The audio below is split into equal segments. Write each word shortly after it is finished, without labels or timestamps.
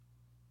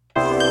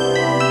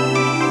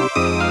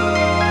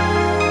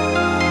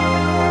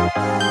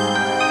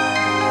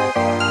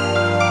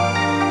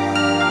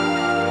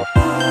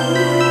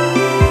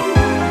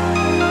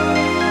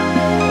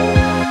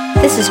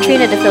This is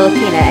Trina the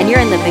Filipina, and you're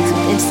in the mix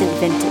with Instant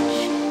Vintage.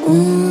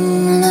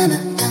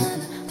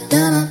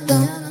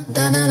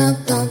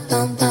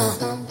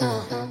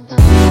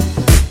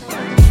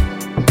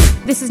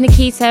 This is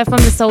Nikita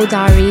from the Soul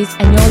Diaries,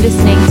 and you're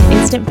listening to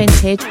Instant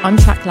Vintage on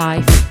Track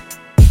Live.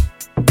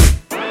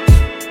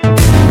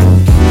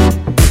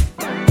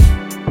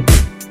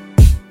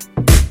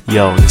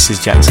 Yo, this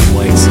is Jackson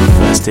Waits from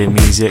First Ear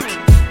Music,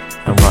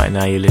 and right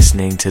now you're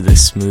listening to the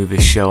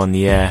smoothest show on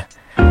the air.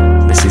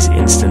 This is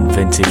Instant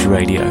Vintage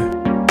Radio.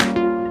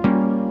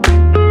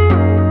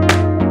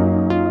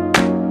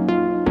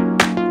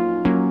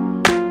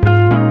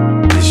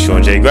 This is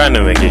Sean J.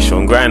 Grandin, aka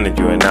Sean Grandin.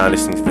 You are now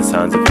listening to the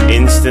sounds of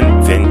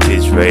Instant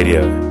Vintage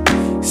Radio.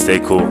 Stay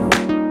cool.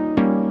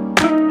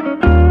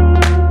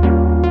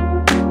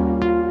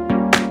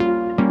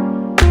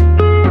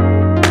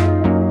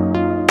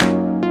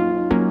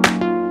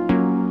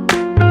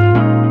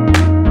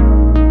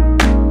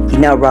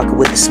 Now rocking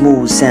with the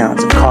smooth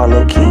sounds of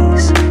Carlo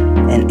Keys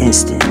and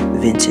Instant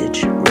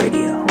Vintage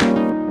Radio.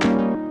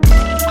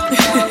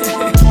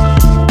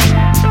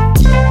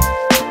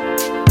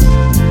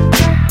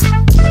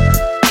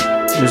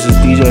 This is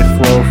DJ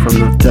Flo from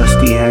the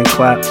Dusty Hand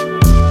Clap,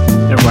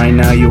 and right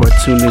now you are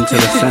tuned into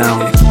the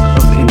sounds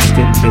of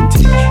Instant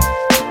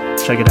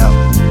Vintage. Check it out.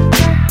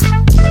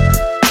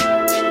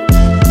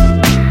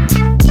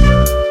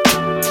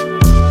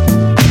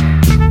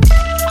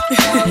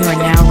 You are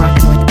now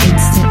rocking with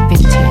Instant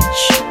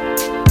Vintage.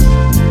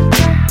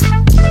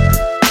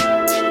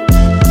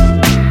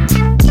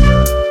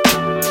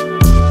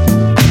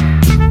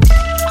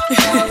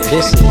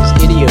 This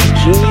is Idiot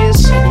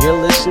Genius, and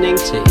you're listening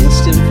to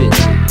Instant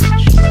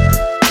Vintage.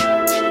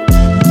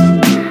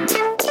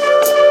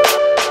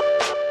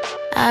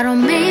 I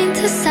don't mean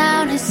to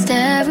sound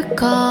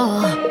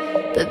hysterical,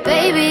 but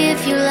baby,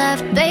 if you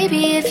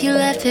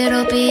left,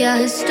 it'll be a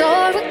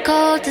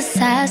historical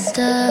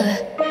disaster.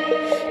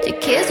 The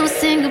kids will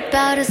sing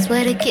about it,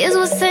 swear the kids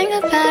will sing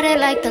about it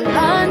like the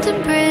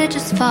London Bridge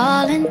is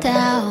falling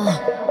down.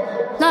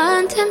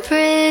 London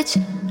Bridge,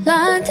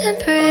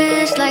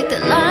 like the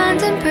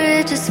London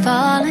Bridge is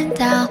falling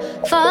down,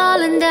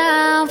 falling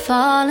down,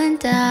 falling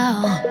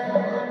down.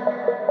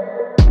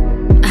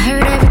 I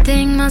heard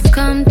everything must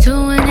come to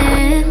an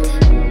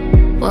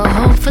end. Well,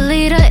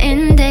 hopefully the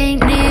end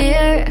ain't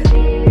near,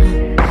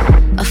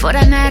 or for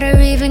that matter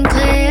even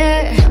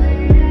clear.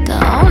 The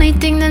only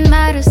thing that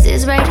matters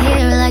is right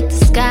here, like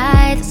the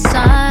sky, the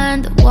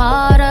sun, the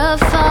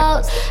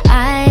waterfalls.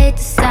 I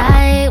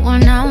decide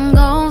when I'm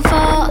gon'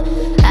 fall.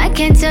 I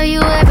can't tell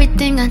you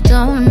everything I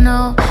don't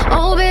know.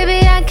 Oh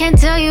baby, I can't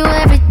tell you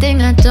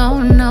everything I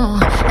don't know.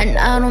 And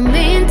I don't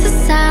mean to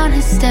sound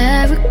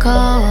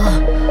hysterical,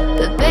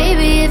 but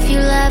baby, if you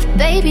left,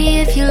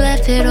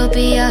 it'll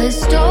be a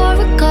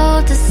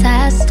historical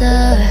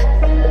disaster.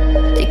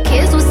 The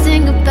kids will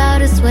sing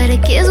about it, swear the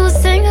kids will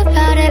sing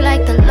about it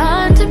like the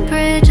London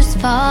Bridge is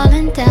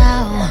falling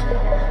down.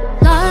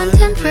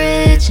 London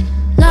Bridge,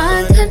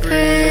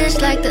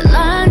 like the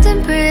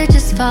London Bridge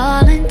is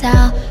falling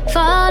down,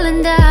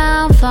 falling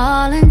down,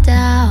 falling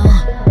down.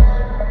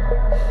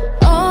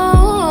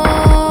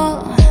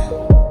 Oh,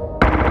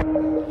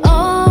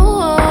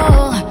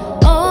 oh,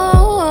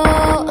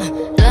 oh,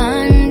 oh,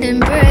 London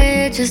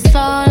Bridge is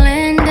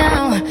falling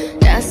down.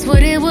 That's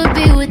what it would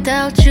be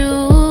without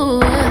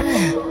you.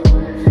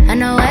 I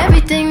know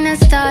everything that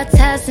starts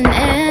has an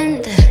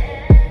end.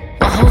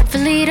 Well,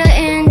 hopefully the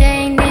end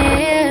ain't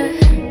near,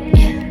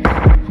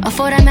 yeah. Or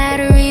for that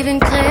matter even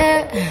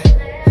clear.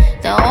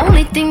 The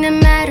only thing that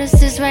matters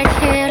is right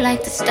here,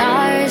 like the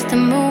stars, the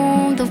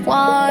moon, the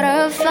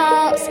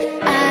waterfalls.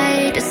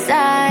 I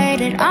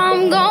decided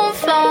I'm gon'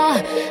 fall.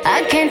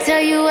 I can't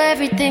tell you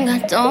everything I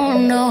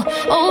don't know.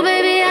 Oh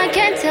baby, I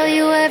can't tell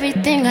you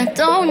everything I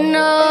don't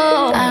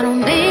know. I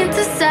don't mean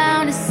to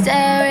sound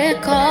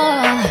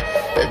hysterical,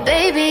 but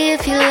baby,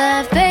 if you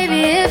left,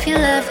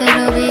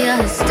 it'll be a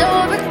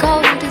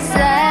historical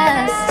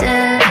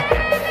disaster.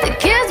 The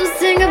kids will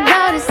sing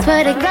about it,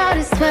 swear to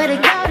God, swear to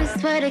God,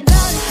 swear to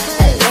God.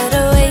 I love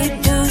the way you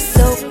do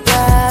so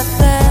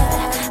private.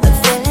 I'm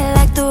feeling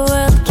like the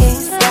world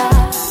can't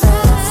stop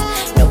us.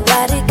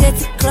 Nobody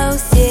gets it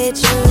close, yeah,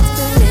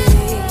 truthfully.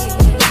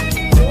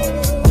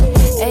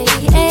 Hey,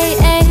 hey,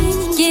 hey,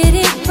 get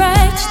it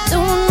right,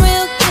 you're doing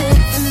real good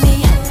for me.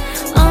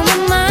 On my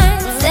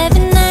mind,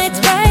 7 nights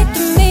right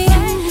through me.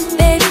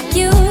 Baby,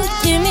 you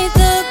give me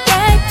the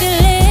right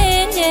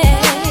feeling, yeah.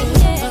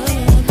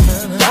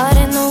 But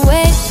in the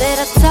way that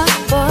I talk,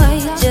 boy,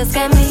 you just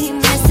got me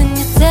missing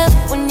yourself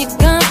when you're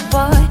gone,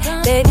 boy.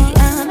 Baby,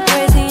 I'm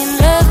crazy in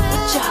love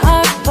with your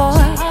heart,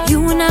 boy. You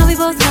and I, we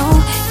both know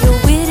you're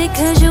with it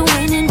 'cause you're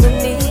winning with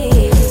me.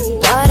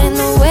 But in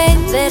the way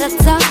that I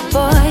talk,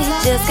 boy, you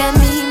just got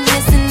me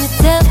missing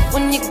yourself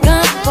when you're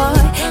gone, boy.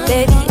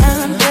 Baby,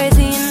 I'm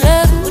crazy in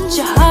love with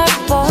your heart,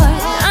 boy.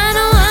 I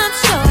know I'm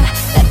sure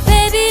that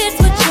baby it's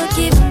what you're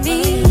giving me.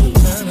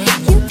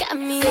 You got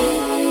me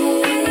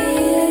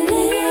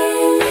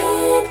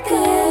feeling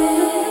good.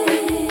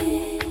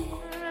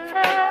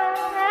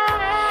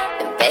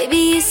 And baby,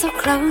 you're so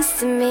close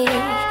to me.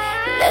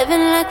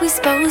 we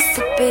supposed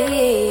to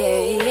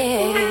be.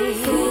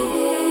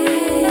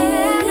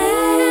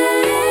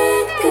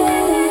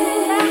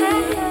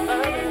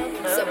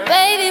 So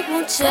baby,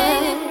 won't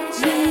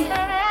judge me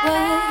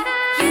what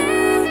you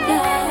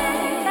like.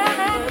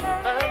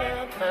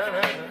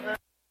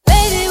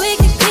 Baby, we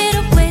could get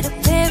away to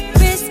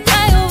Paris,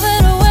 fly over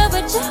the world,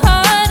 but your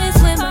heart is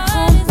where my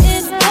home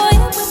is. Boy,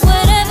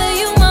 whatever,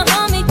 you my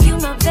homie, you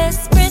my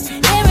best friend.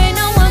 There ain't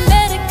no one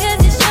better,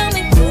 cause you show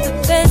me who the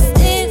best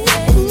is.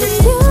 It's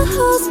you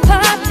who's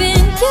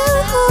poppin', you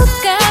who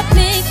got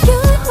me, you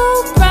who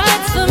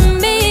rides for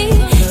me.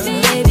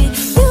 Baby,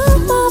 you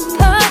my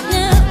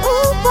partner,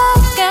 ooh, I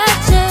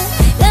gotcha.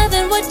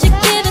 Loving what you're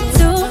giving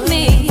to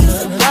me.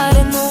 So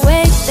pardon the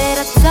way that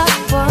I talk,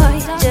 boy.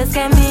 Just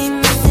got me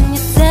missing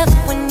yourself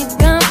when you're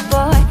gone,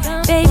 boy.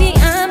 Baby,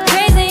 I'm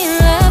crazy in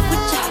love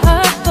with your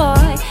heart,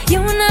 boy. You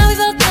and I, we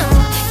both know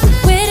you're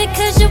with it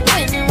cause you're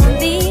winning with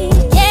me.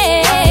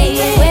 Yeah,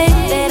 the way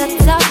that I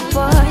talk,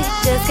 boy.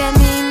 Just got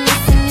me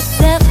missing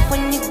yourself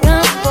when you're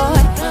gone, boy.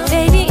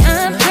 Baby,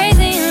 I'm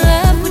crazy in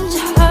love with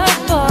your heart,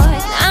 boy.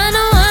 I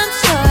know I'm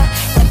sure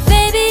that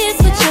baby is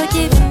what you're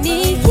giving me.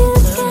 You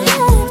got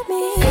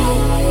me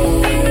feeling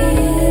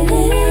good.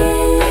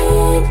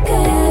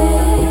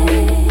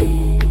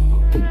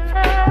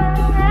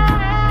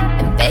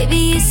 And baby,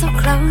 you're so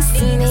close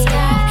to me,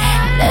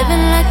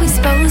 loving like we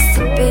supposed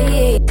to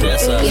be.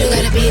 You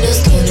gotta be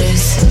those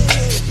stoners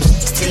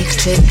to take a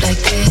trip like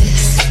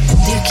this.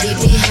 You keep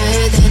me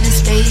higher than a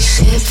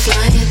spaceship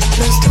flying.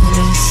 No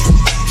stoners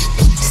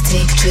to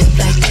take a trip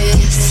like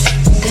this.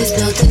 There's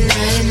no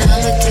denying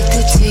I'm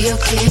addicted to your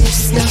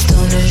kiss. No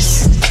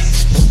stoners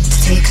to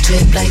take a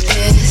trip like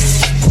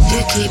this.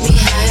 You keep me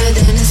higher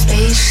than a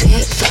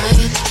spaceship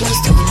flying. No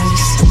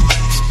stoners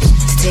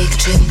to take a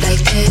trip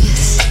like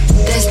this.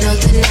 There's no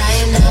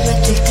denying I'm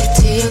addicted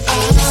to your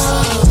kiss.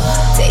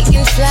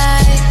 Taking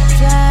flight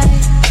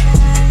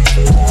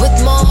with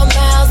more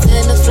miles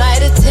than a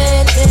flight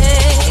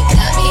attendant.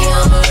 Got me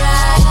on a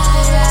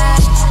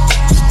ride,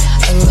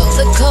 a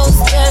roller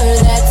coaster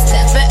that's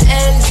never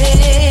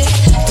ending.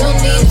 Don't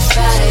need a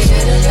fire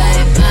to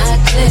light my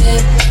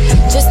clip,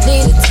 just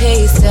need a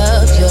taste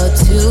of your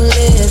two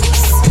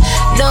lips.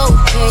 No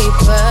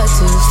paper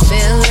to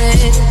fill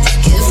it,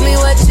 give me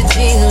what you're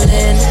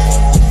dealing.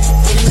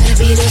 You gotta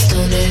be those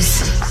stoners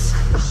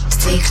to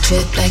take a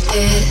trip like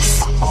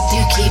this.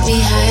 You keep me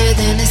higher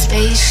than a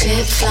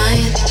spaceship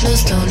flying. No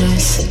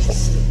stoners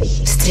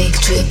to take a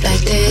trip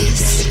like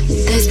this.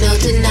 There's no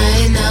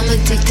denying I'm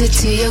addicted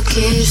to your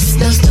kiss.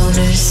 No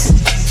stoners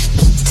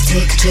to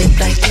take a trip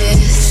like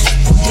this.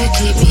 You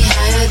keep me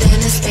higher than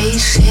a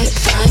spaceship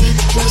flying.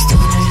 No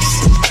stoners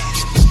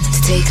to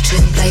take a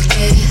trip like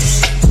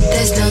this.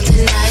 There's no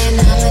denying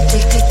I'm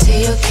addicted to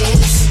your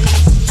kiss.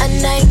 A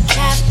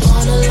nightcap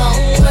on a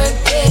long work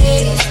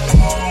day,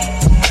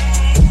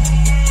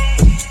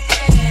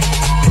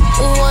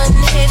 one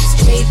hit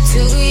straight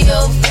to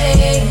your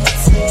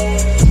face.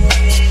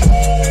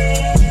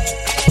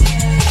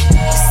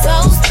 So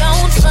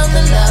stoned from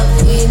the love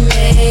we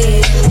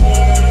made,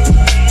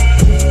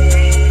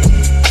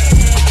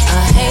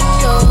 a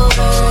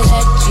hangover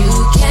that you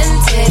can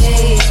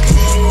take.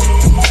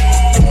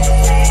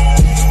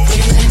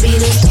 You gotta be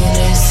those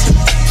stoners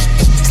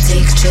to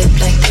take a trip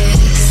like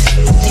this.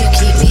 You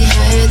keep me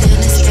higher than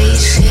a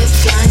spaceship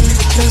flying.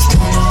 No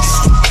stoners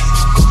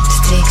to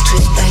take a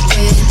trip like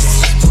this.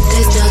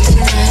 There's no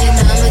denying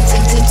I'm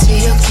addicted to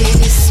your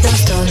kiss. No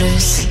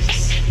stoners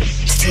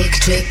to take a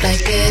trip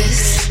like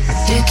this.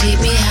 You keep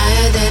me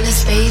higher than a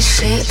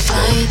spaceship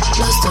flying.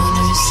 No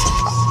stoners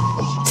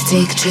to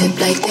take a trip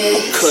like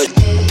this.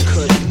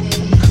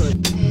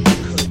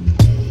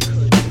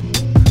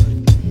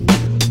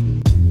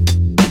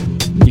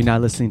 You're now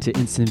listening to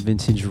Instant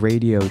Vintage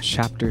Radio,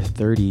 Chapter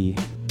 30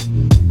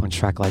 on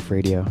Track Life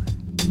Radio.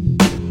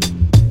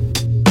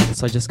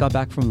 So I just got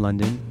back from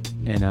London,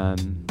 and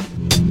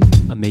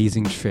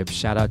amazing trip.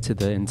 Shout out to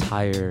the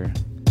entire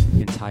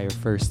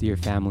first year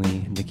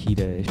family.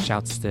 Nikita,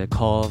 shouts to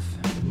Colv,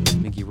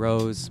 Mickey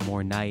Rose,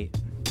 More Night.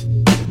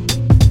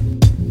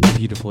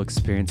 Beautiful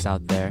experience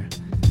out there.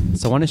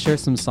 So I want to share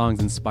some songs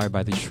inspired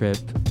by the trip.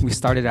 We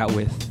started out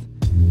with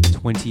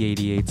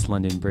 2088's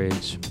London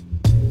Bridge.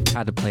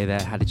 Had to play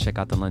that, had to check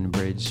out the London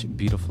Bridge,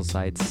 beautiful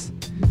sights.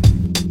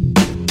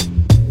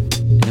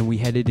 And then we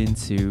headed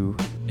into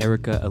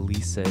Erica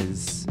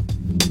Elisa's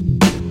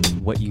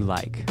What You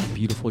Like,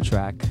 beautiful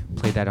track.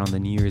 Played that on the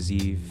New Year's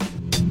Eve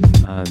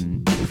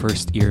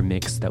first ear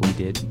mix that we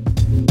did.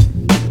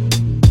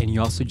 And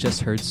you also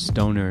just heard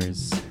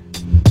Stoners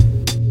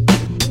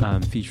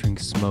featuring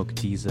Smoke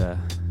Diza.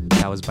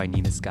 That was by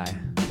Nina Sky.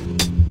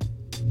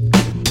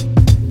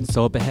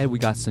 So up ahead we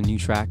got some new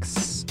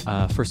tracks.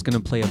 First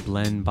gonna play a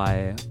blend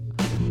by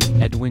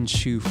Edwin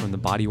Chu from the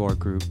Body War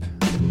Group.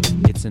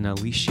 It's an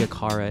Alicia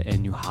Cara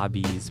and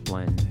Nuhabi's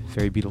blend.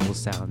 Very beautiful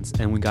sounds.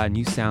 And we got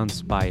new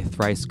sounds by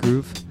Thrice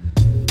Groove,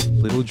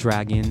 Little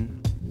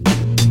Dragon,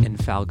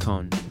 and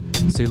Falcon.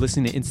 So you're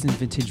listening to Instant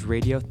Vintage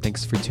Radio.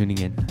 Thanks for tuning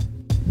in.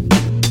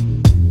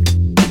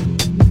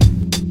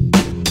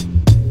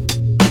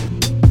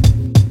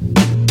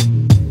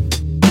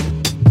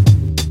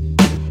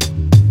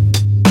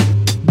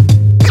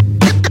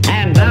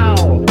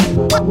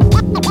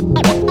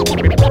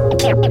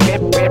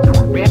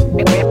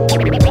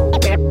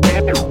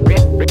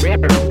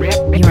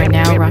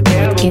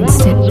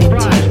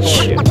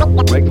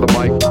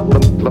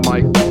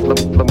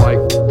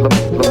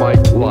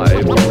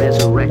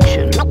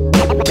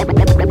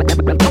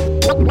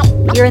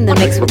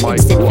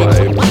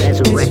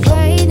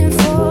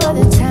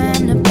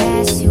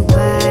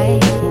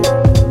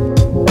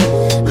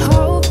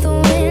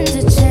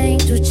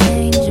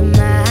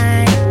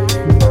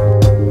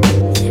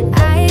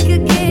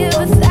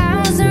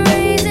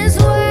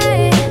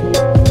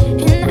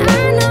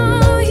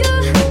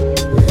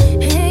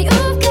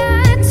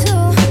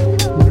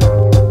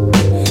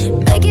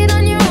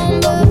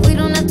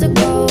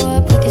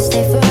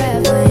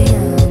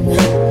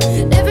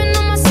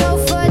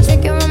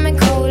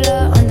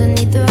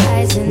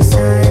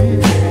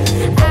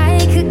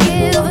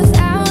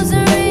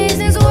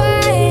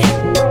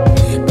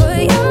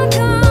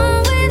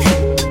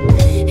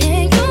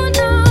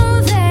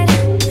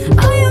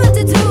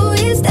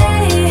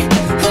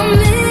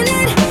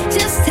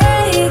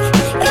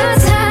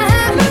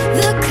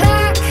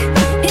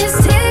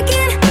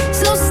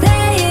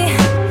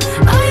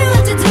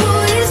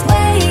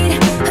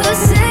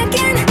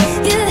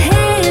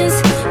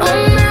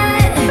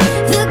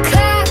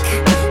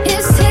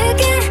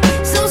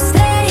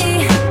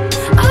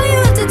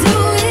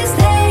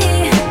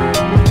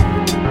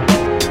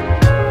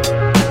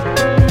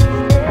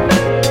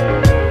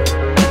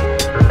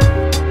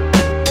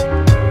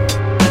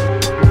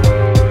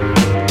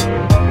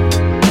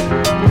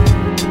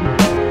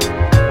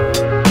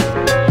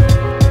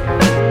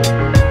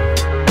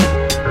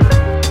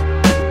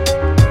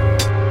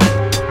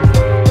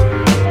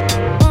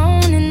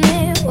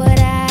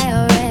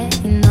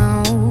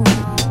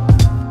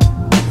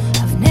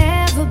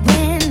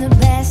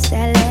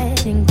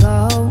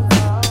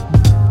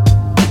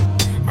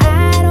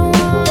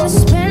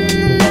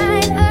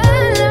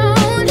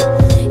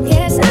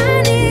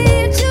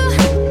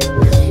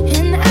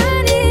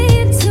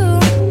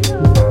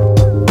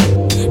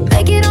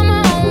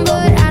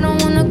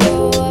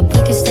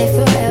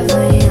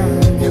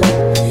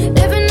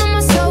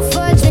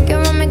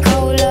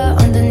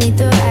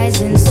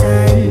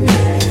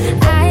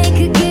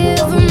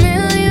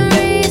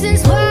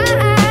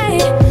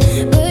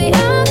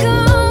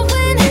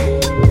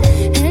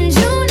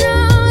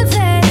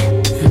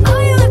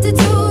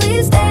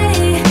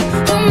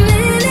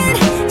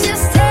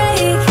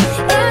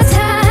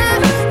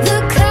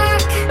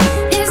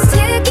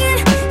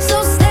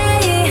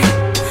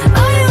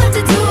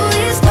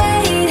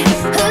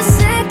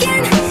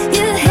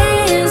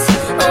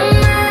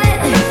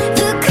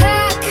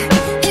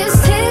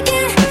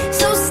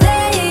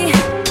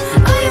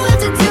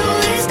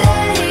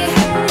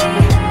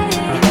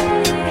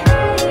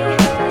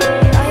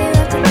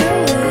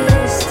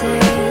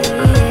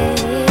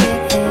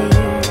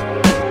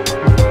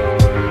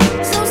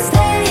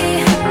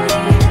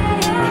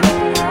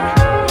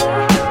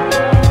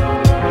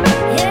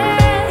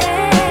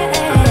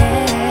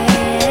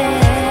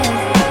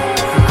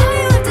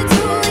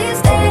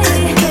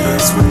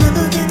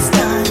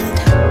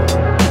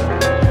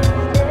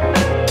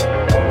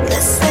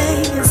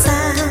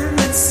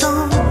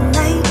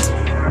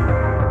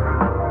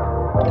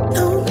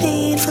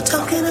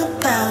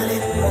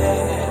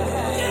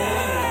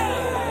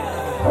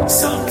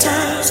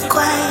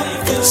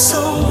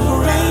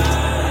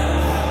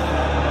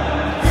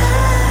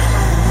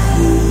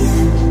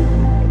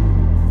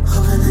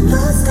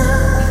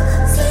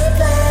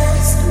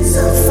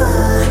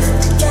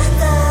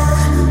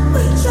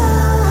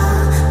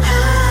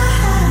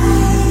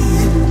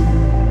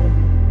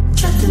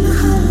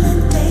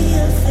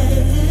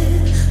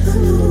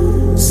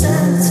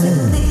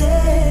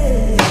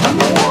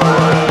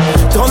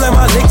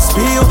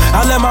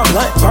 I let my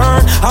blunt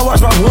burn. I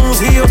watch my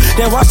wounds heal,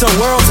 then watch the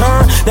world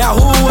turn. Now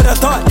who would've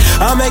thought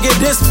I'd make it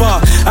this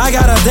far? I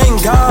gotta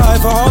thank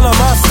God for all of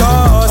my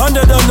stars.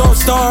 Under the North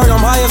Star,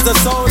 I'm high as the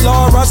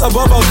solar. Rise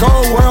above a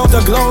cold world, the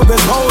globe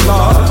is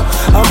polar.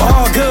 I'm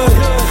all good,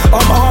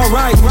 I'm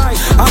alright.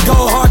 I go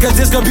hard cause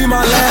this could be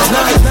my last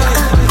night.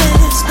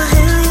 It's my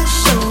alien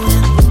shoulder.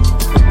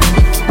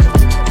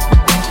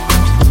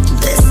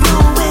 There's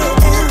nowhere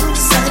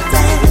else I'd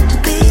rather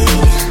be.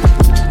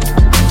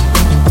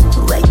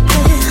 Right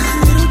there,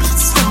 a little bit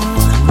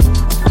slower.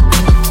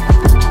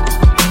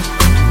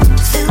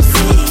 Feel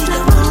free to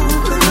roll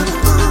another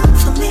one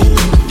for me.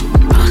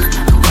 Roll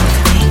another one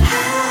for me.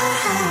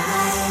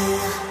 High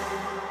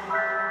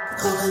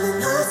over the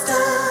North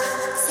Star,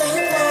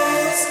 same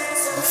place,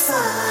 so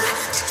far.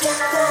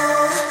 Together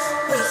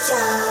we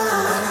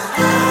are.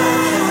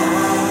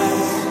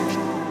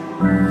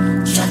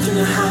 Trapped in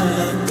a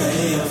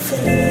holiday of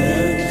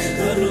feeling,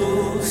 the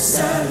new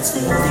silence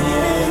in the air.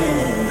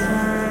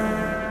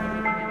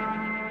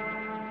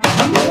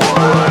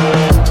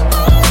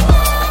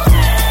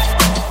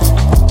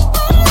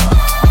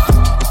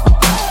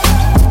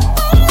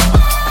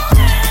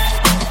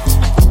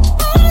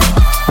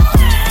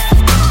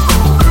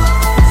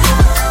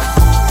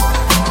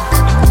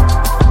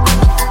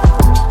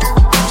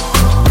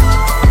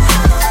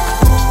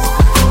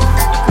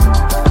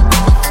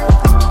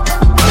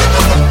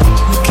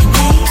 You can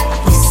make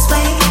me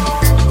sway,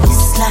 we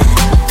slide,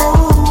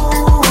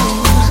 oh.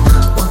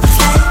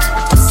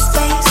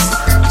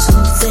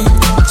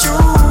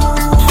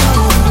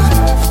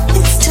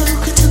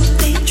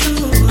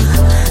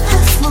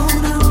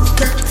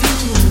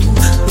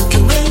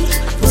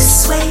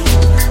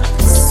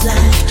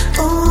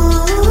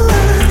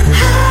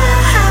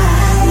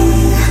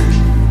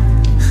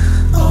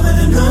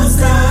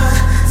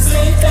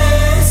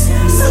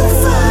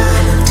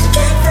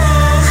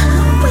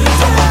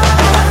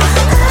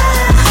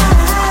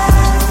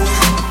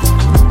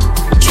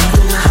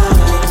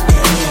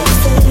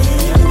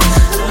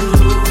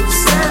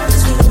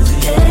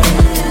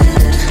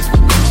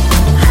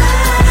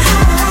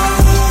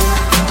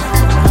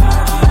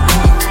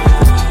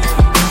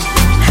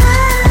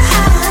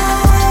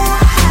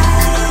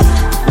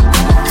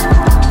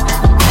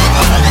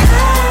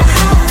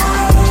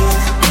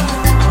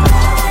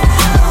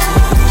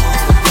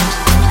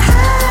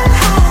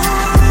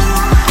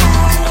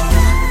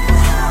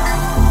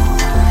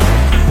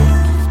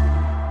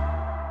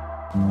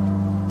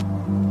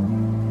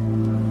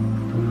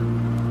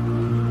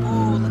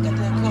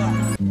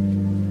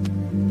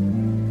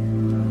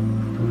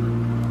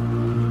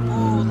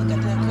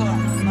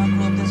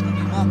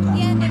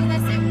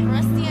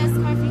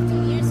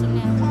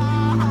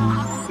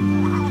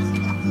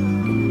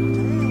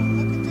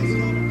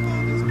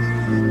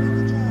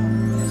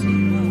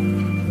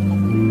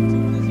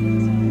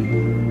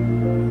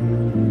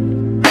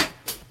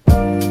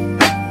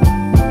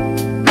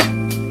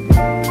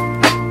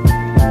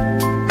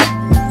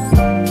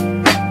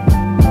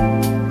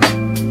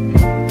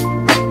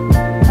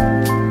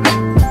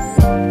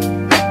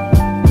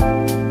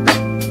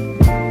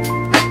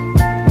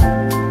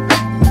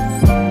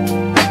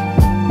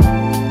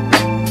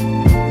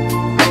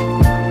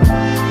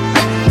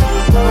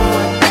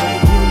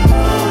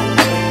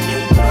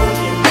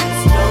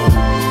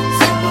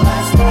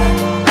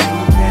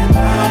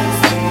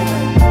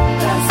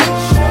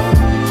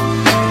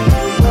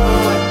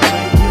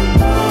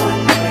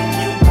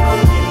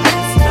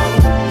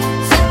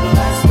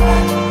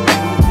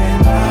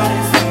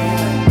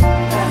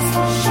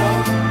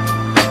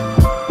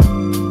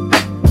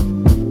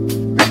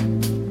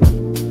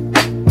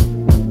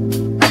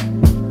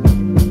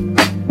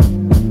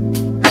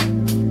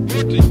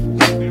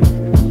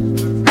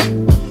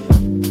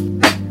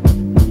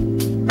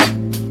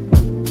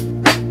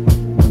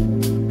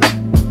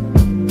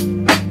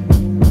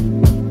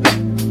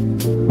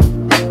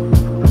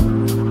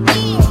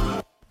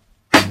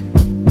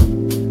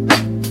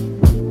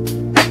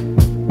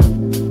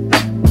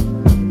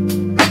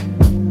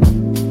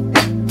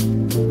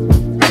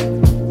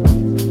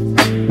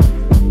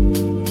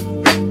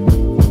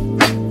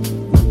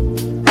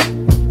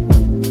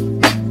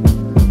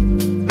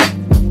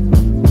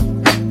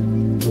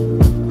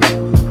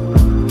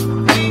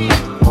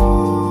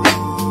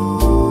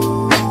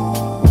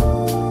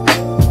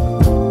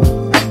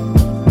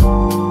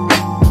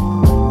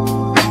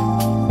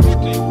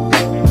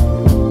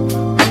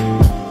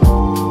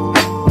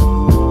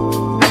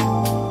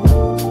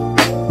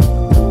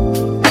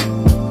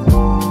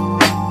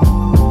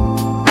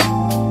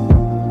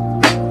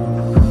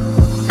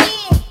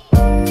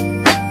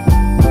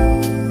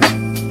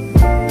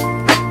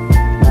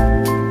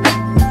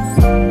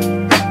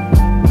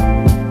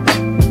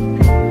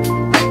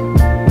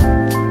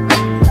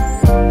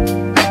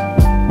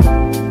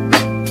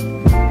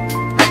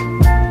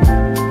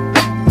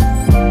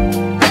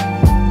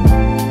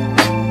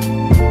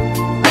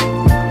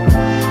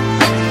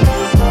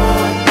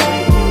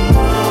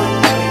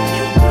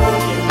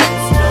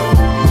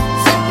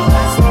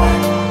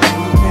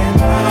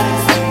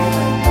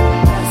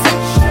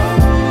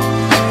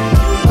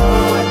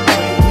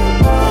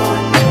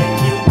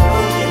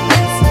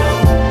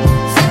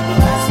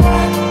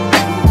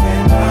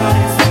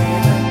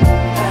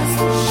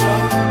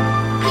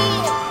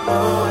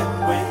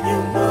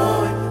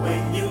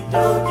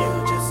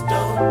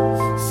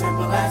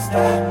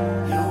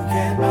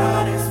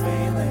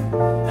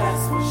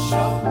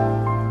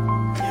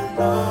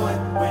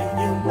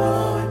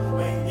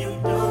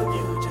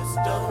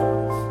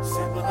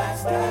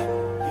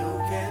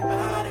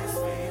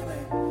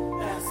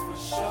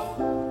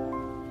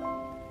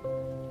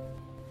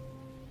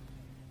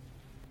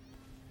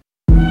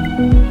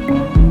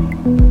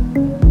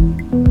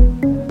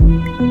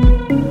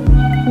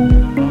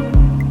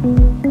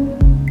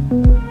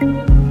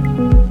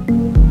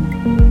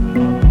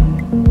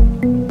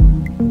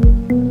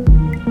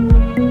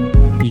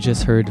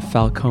 just heard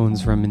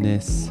Falcone's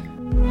Reminisce,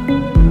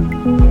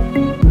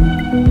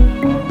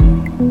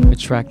 a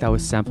track that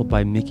was sampled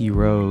by Mickey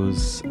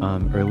Rose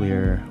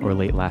earlier or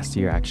late last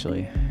year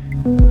actually.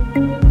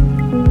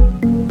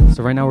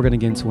 So right now we're gonna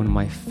get into one of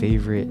my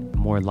favorite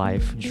More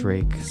Life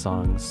Drake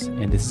songs,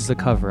 and this is a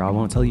cover. I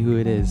won't tell you who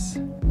it is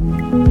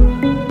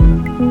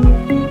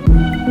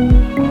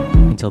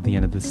until the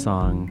end of the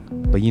song,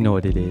 but you know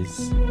what it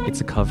is.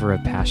 It's a cover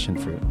of Passion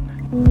Fruit.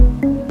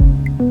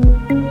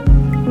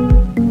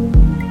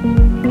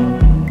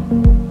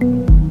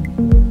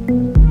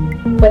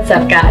 What's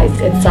up,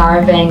 guys? It's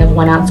Zara Vang of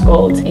 1 Ounce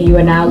Gold, and you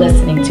are now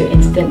listening to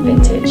Instant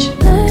Vintage.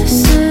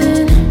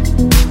 Listen,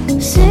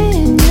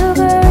 seeing you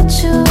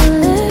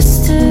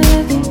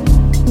virtualistic,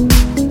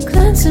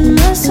 cleansing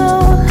my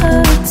soul,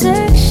 her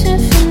addiction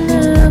for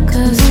now,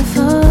 'cause I'm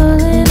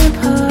falling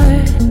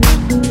apart.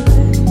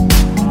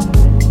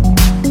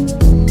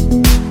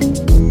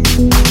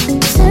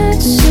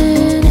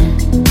 Tension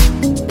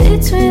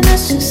between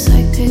us just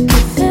like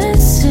picket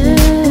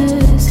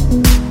fences.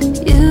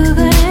 You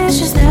got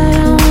issues that I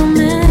won't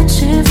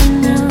mention for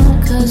now,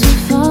 'cause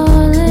we're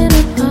falling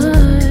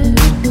apart.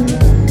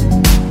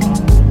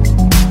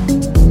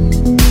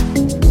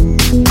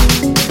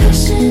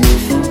 Pushing it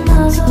from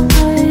miles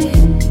away,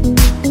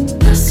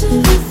 messing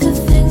with the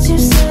things you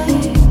say,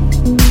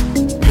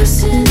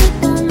 passing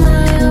up on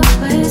my own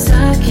ways. I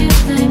can't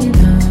blame you, no.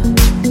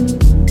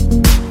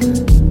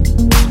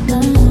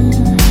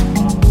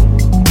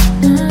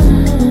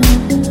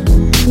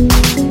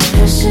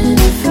 Pushing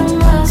it from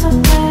miles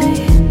away,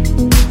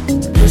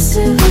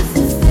 messing with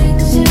the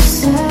things you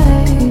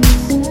say,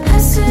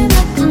 passing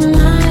up on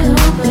my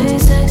own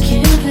ways. I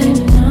can't blame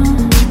you, no.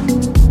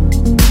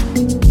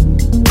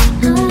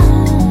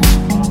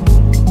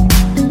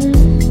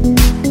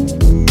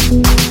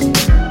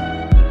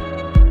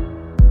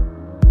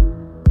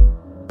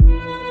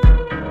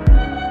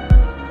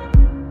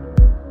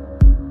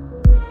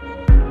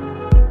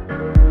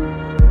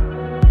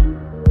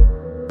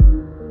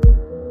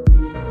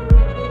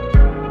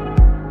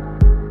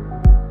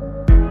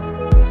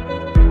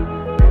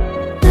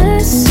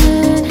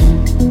 Listen,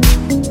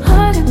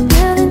 hard to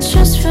build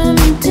trust from a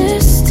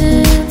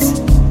distance.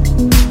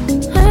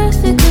 I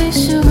think we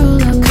should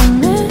roll our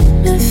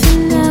commitment for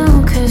now,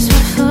 'cause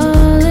we're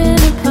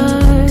falling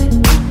apart.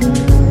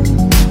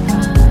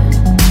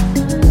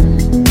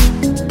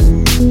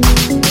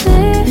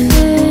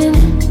 Leaving,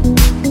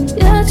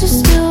 you're just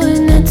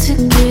doing it to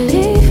get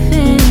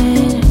even.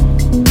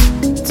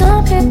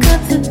 Don't pick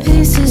up the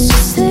pieces,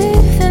 just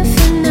leave it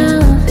for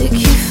now. They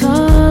keep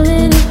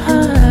falling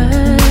apart.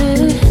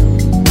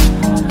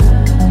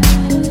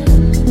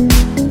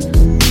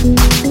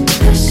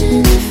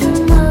 Pushing it from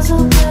miles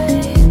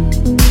away,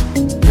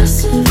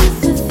 messing with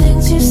the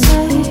things you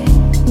say,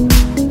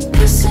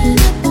 passing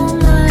up on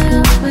my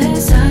own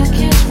ways. I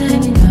can't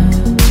blame you,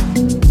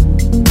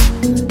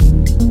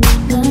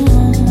 no.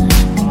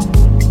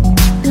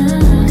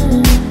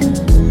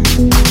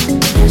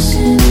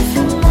 Pushing it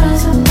from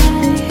miles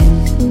away,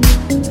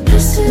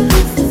 messing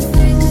with the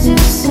things you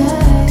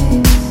say,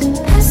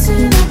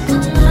 passing up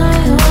on my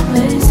own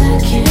ways. I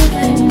can't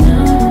blame you, no.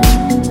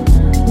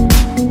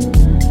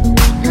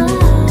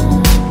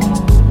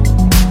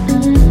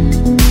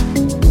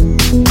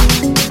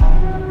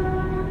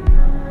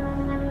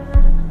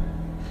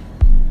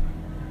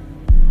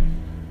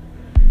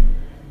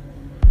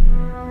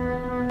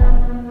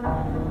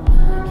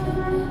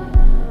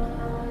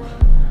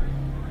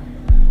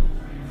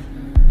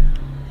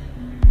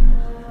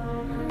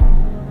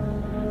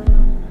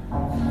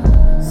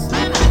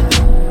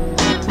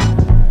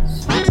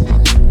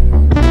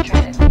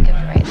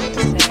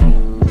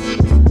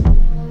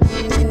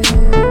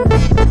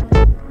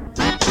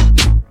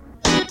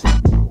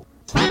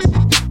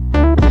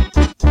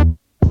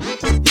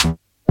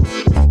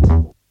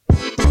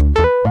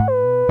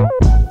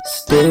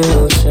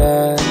 Still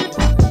shy,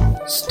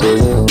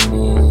 still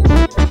me,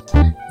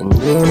 and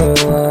you know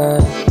why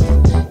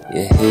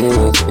you're here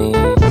with me,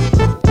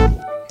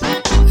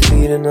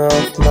 feeding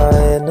off my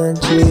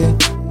energy,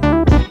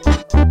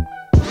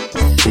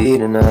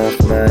 feeding off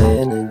my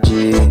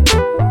energy.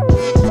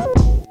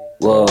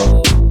 Whoa,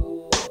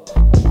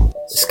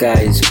 the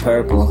sky is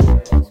purple.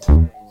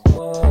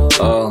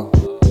 Oh,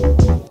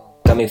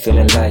 got me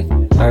feeling like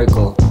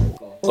Urkel.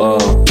 Whoa,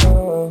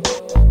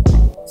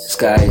 the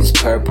sky is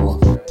purple.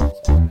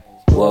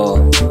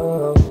 Whoa,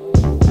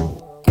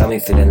 got me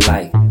feeling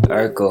like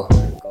Urkel.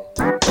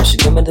 Oh, she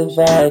give me the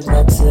vibe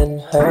that's in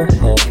her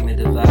hand. Give me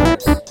the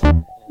vibes.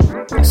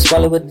 I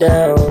swallow it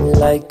down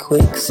like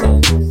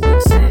quicksand.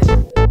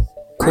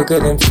 Quicker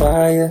than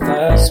fire,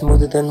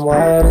 smoother than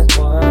water,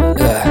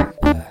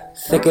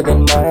 thicker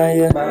than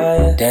Maya.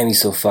 Damn, you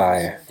so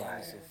fire.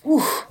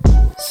 Woo.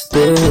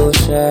 Still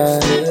shy,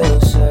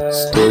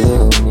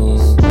 still me,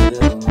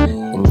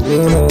 and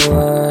you know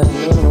why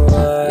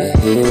you're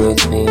here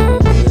with me,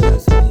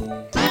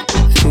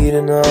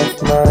 feeding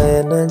off my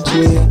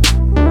energy,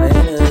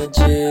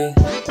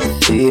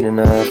 feeding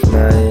off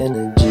my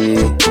energy,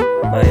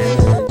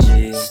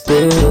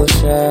 still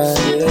shy,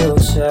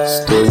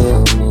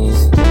 still me,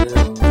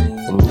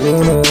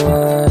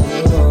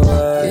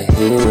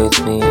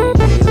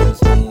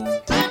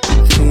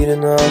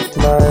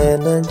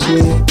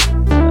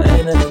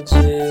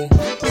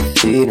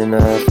 feeding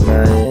off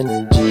my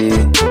energy.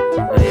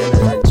 My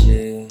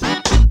energy.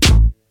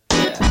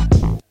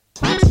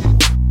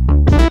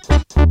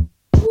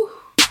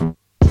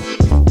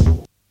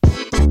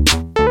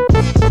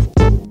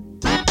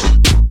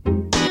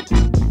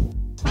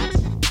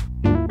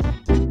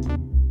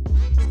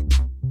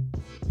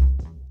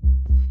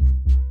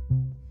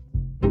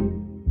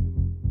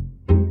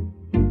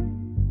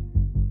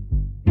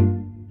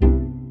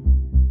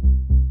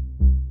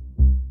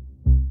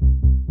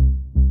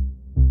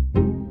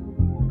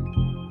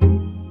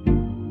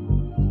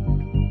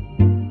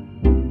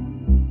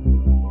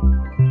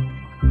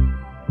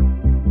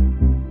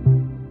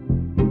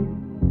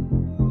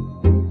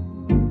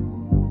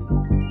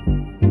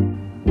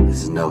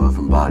 This is Nova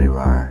from Body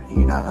Roar, and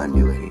you're not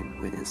undulating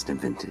with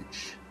Instant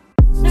Vintage.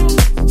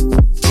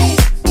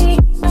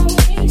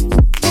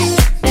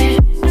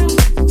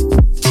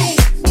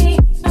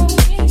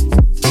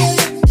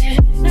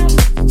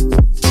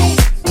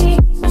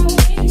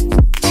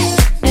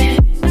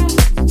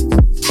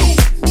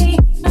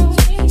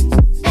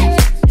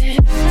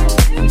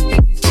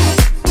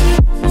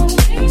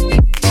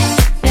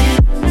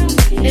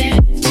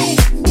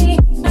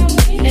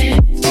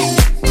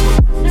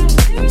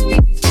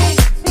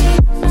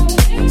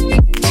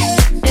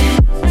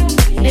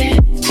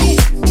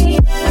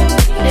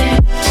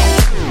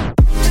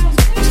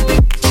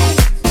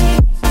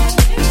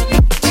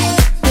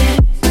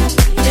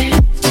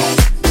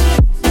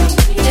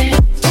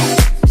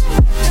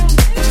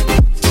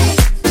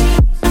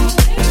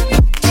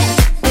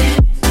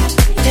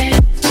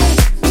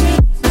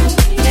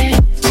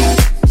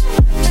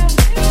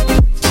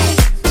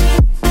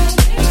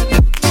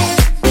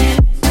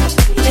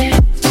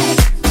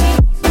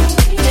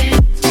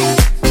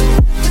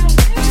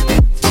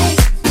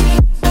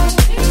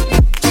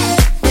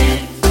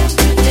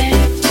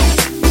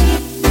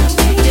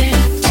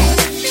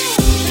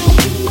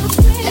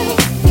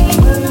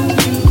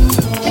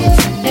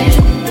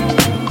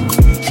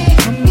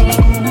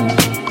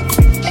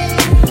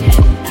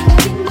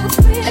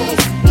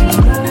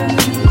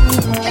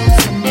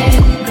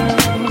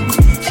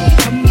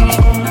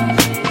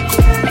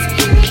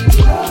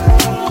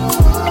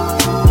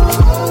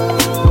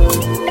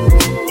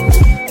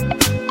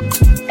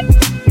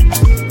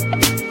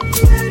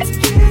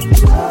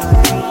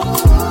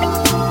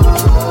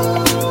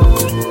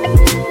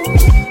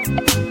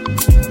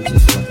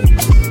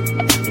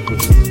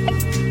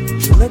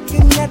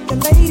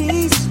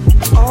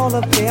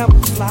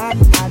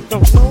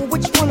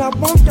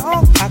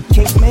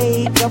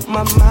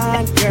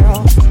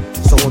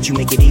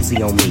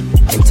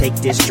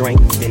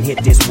 Then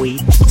hit this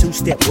weed,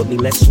 two-step with me,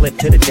 let's slip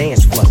to the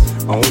dance floor.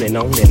 On and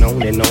on and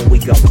on and on we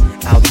go.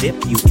 I'll dip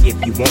you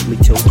if you want me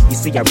to. You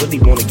see, I really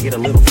wanna get a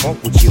little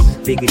funk with you,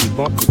 biggity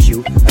bump with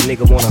you. A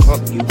nigga wanna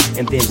hump you,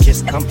 and then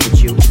just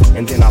comfort you.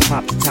 And then I'll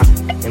pop the top,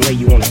 and lay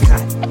you on the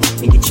cot,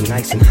 and get you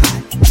nice and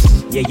hot.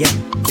 Yeah, yeah,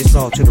 it's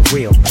all to the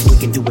real. We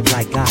can do it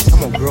like God.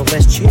 Come on, girl,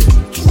 let's chill.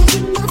 Can I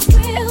get my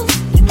thrills?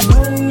 You know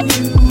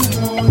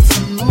you want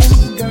some more,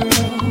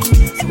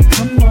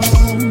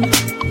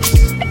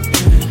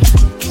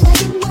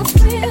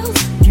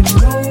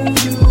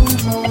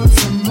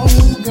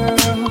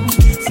 girl.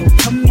 So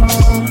come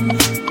on.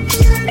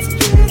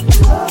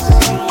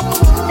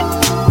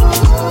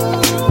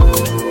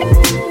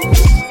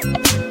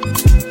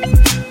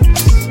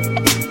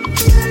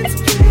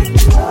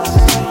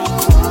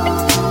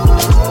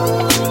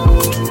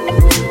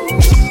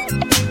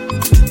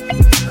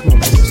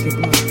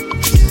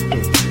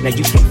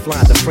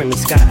 Friendly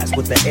skies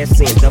with the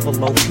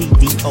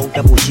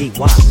SNOOPDOGGY.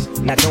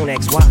 Now don't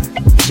ask why,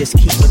 just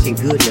keep looking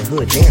good in the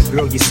hood. Damn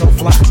girl, you're so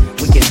fly,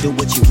 we can do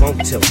what you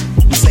want to.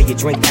 You say you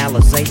drink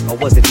Alizé, or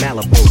was it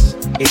Malibu?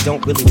 It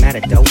don't really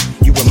matter though,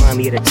 you remind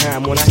me of the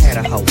time when I had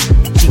a hoe.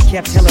 She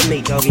kept telling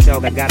me, doggy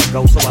dog, I gotta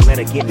go, so I let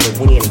her get in the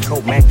wind and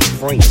co-mac with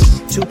friends.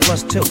 2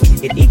 + 2,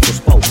 it equals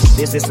 4.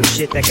 This is some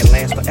shit that can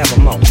last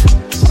forevermore.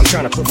 I'm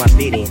trying to put my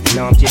bid in,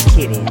 no I'm just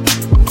kidding.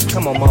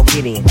 Come on, Mo,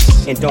 get in,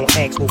 and don't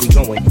ask where we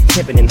going.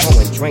 Tipping and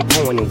hoeing, drink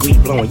pouring and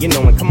weed blowing, you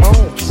know it, come on.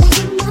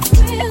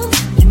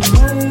 You know you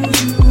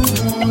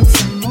want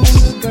some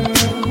more,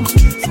 girl,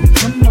 so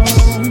come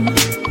on.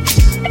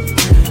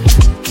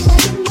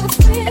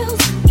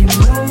 You know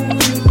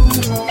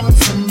you want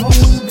some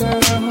more,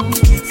 girl,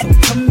 so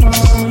come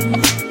on.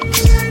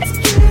 Let's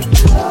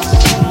get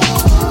lost.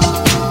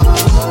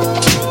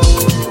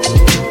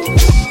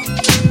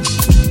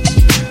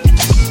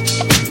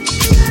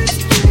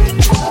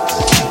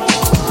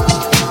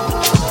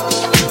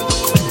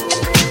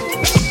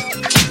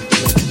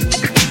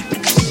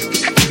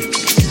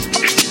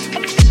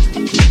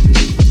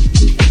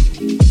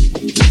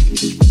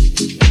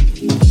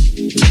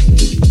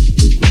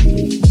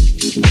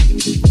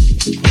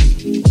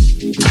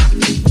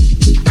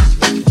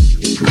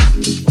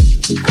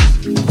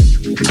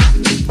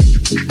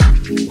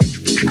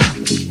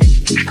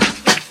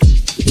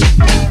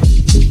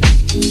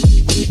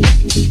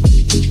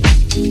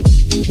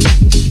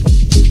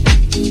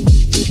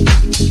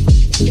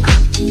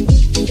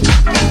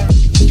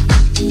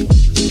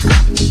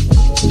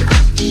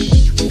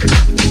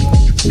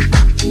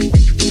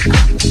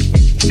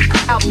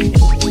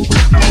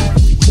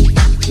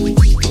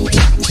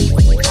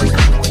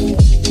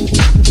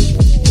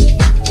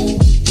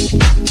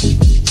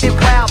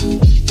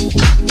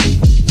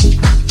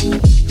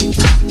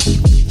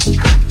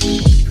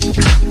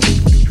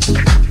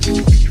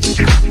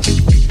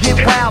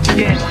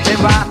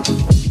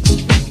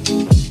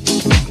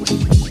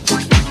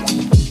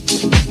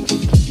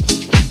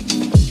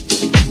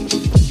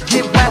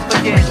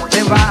 again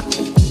and ride.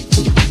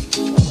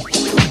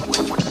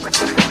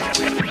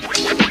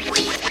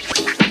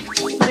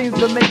 Seems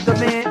to make the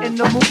man in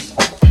the mood.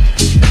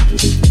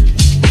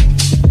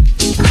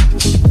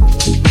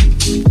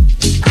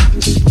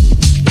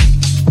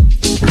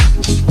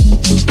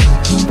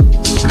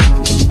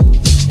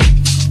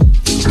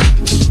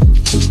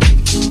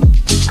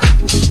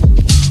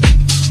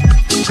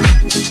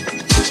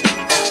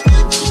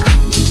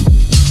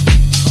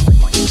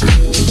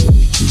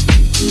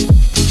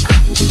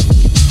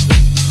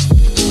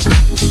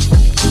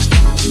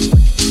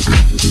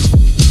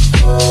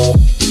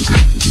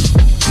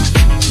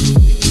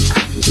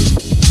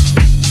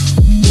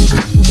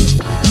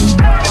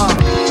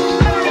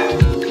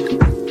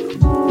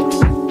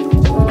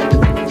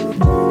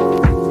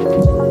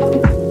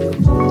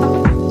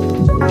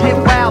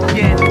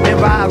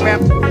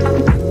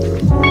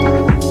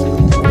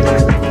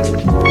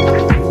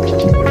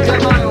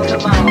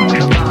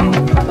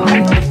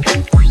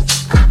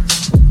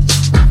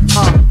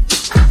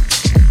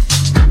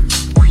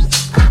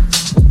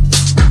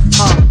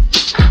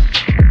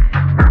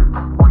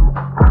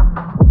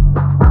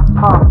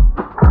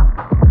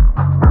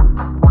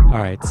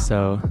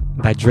 So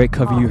that Drake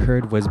cover you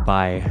heard was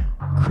by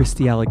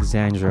Christy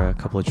Alexandra a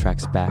couple of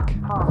tracks back.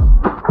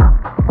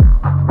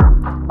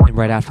 And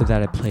right after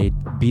that I played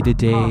Be The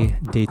Day,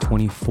 Day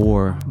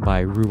 24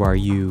 by Rue Are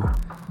You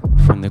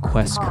from the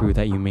Quest crew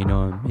that you may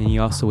know him. And he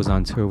also was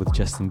on tour with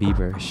Justin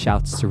Bieber.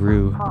 Shouts to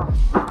Rue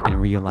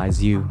and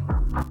Realize You.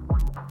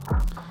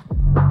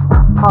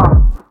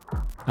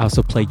 I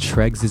also played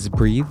Tregs'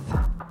 Breathe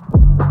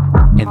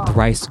and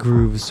Thrice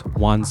Groove's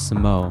Juan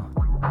Samo.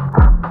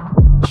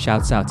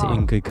 Shouts out to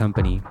In Good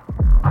Company.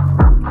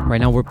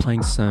 Right now we're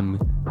playing some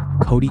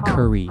Cody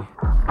Curry.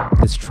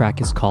 This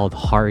track is called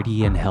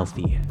Hardy and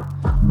Healthy.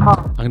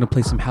 I'm going to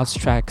play some house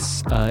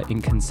tracks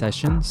in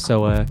concession,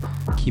 so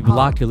keep it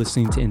locked. You're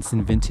listening to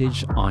Instant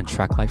Vintage on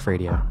Track Life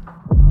Radio.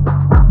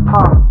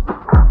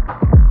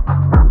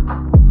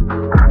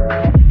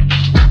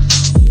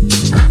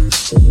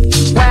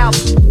 Wow.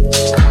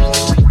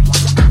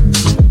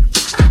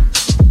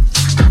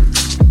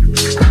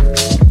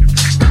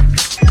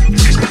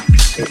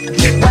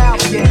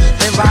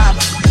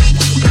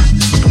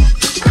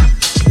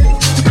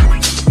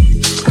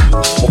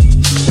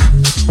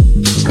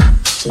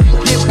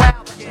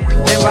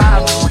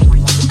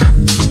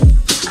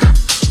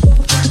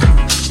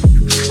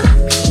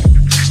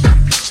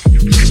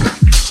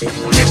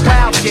 Get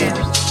wild again.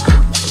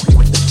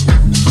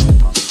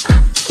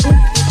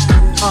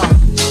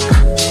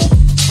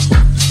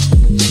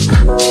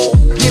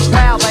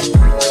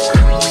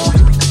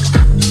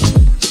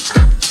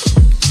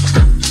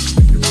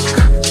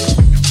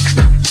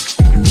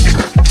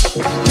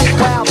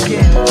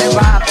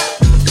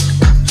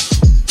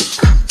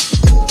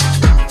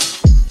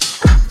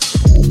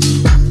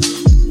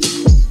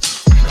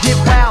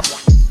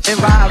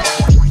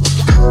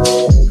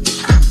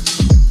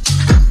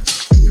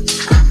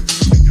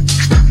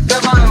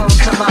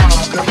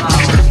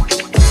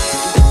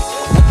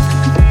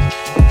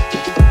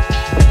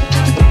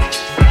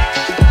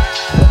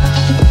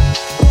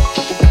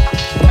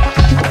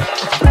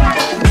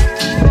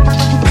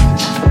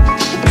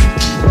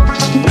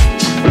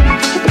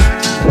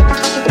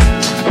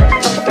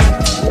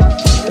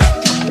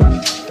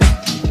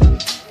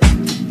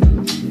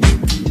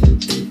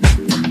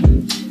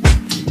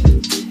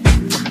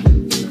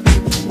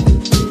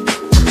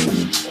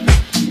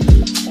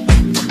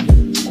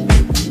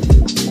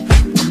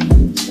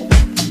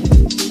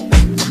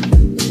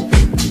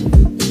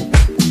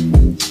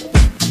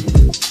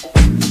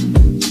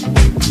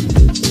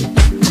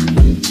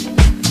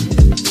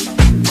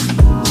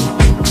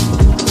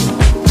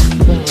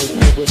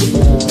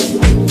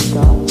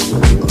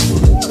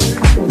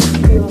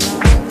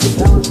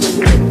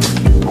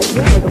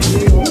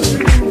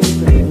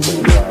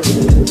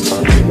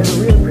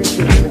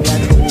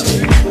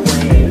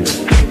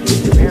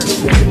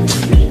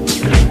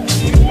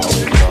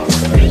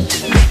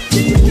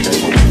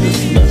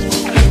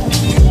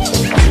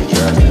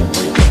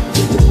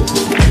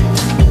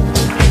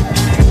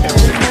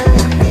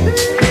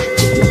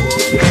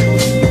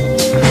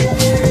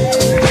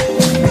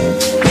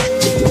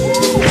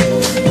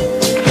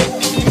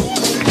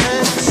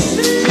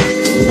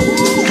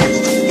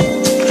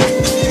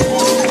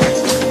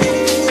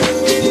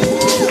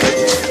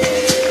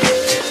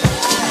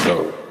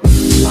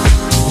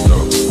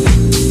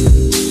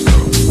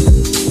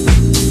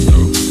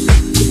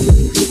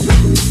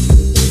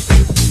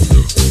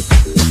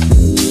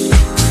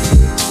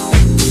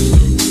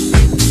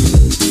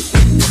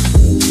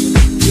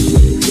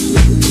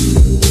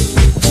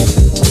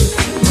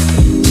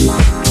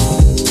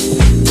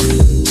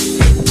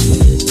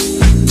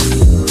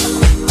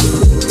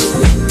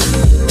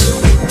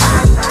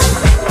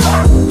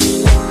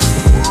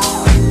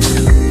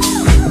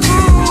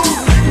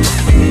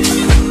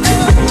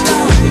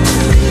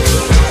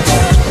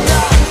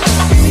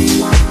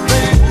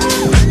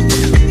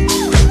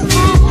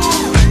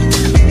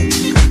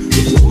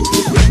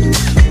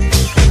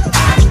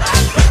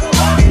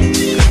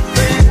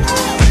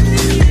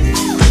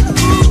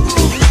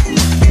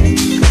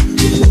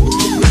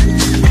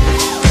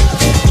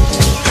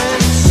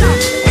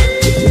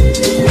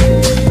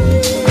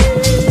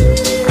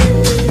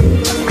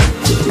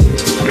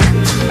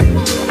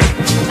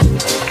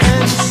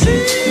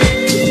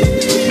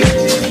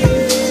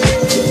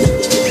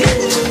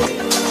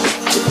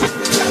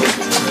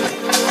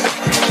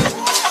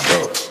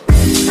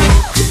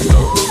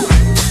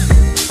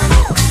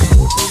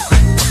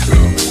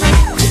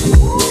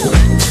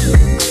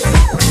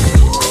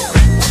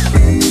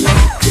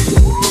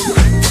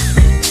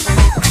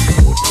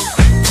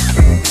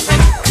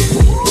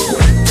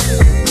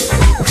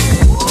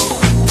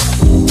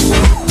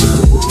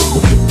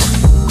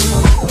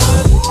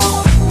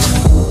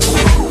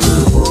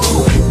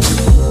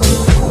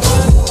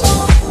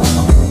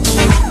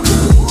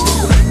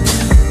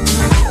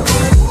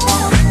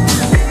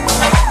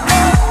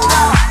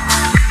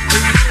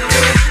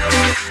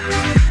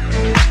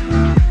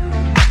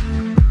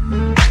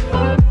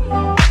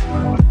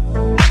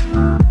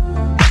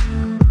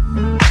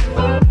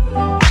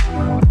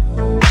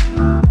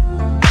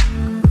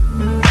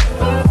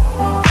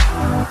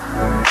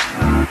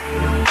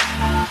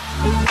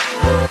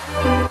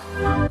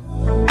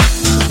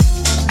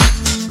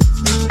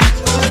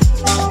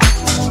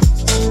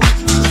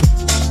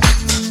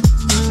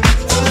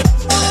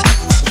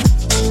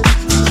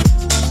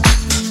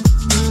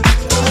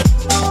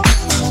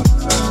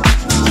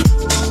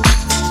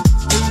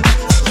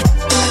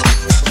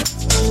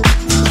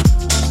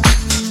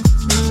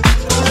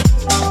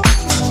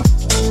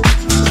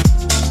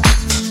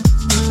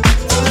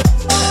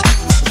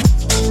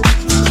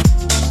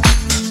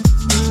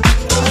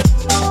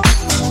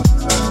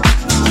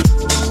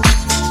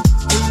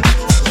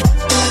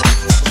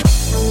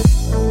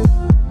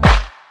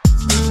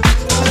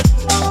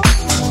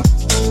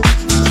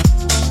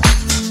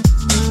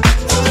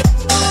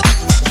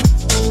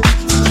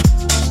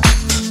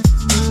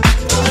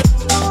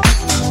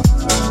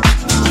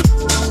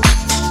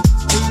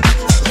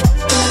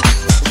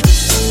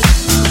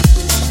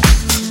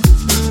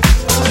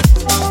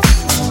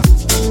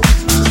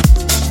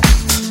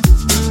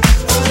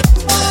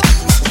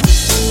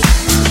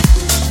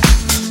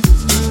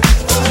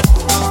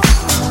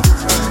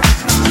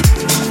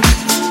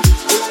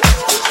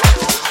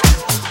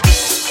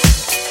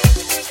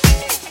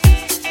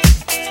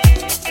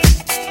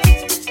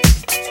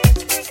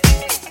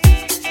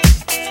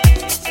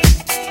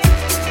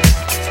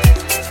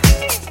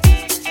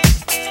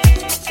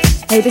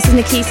 Hey, this is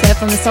Nikita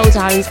from the Soul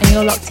Diaries, and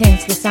you're locked in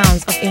to the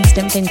sounds of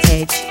Instant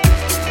Vintage.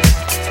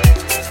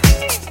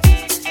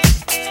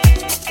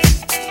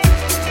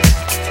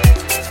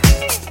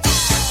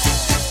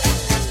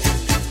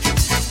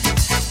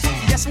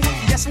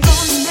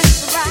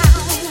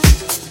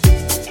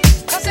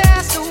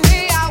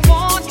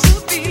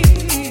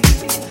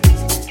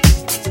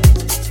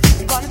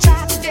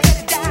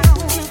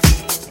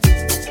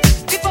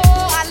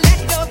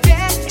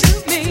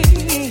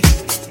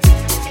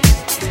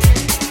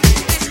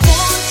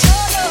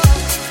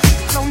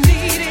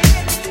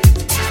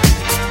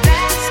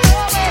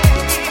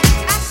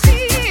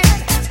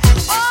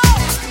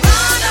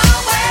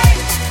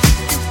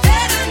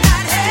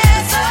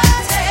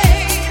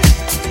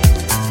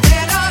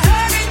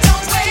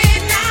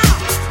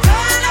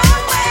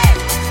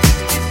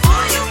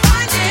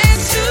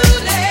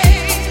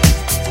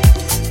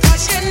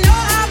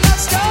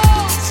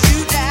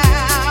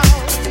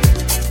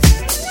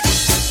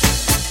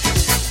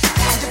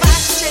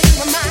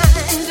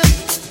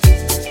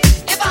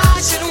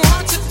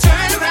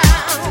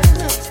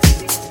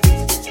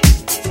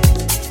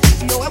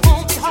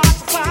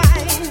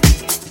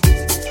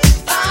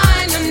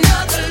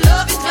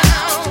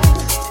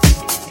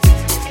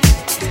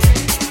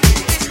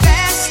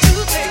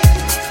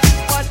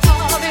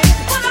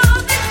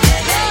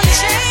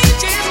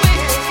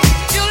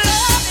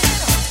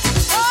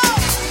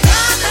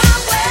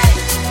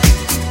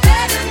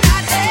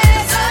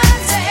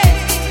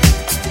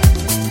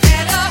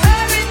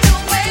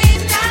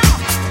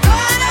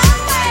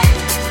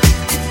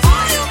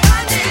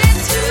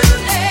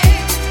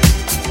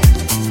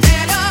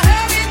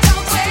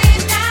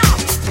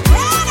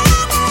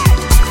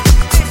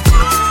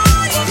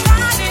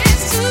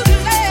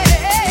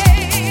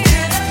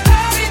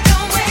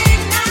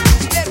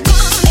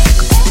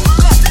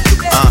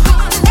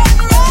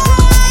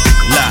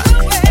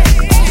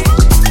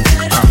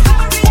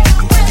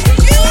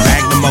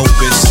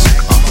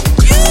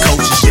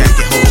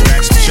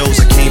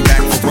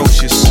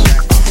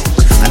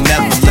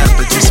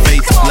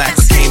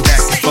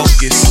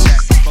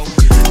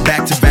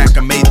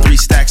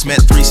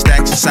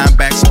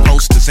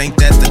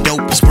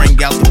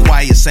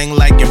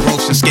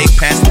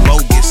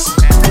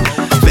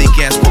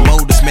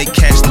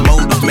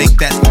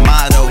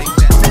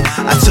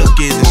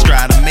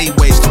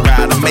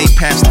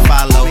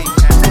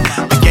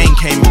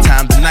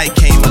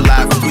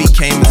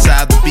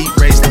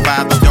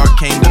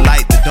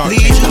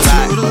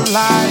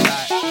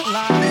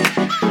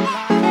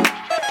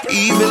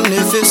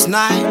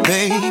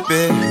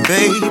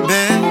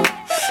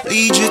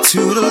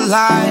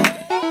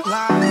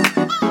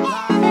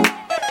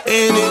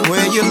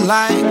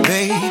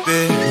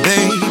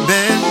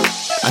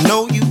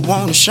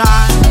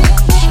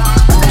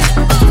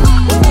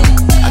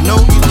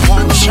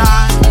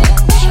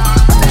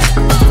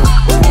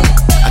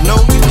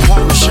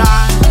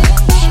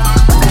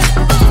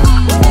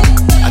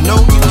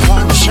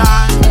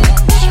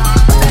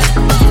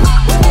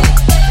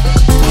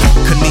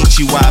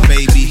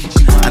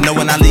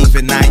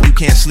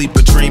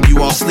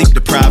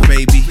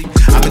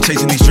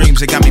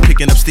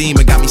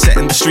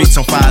 Streets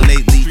on fire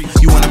lately.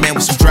 You want a man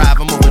with some drive?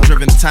 I'm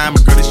overdriven the time. A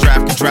girl that's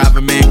drive can drive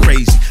a man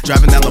crazy.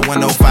 Driving down the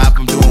 105,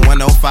 I'm doing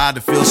 105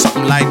 to feel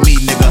something like me,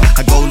 nigga.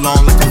 I go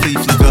long like a flea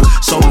flicker.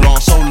 So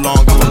long,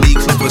 I'ma lead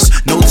clippers.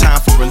 No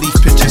time for relief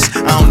pictures.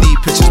 I don't need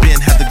pictures.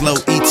 Ben had the glow,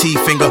 ET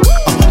finger.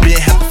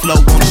 Ben had the flow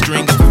on the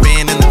string. Got the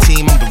band and the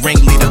team. I'm the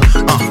ringleader.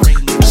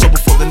 So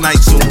before the night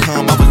soon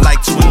come, I would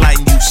like to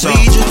enlighten you. So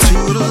lead you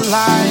to the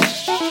light.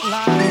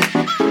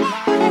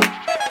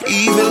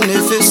 Even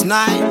if it's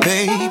night,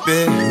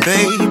 baby,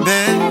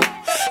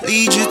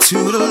 lead you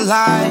to the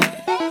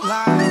light.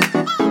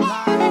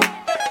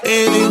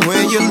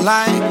 Anywhere you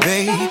like,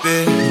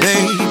 baby,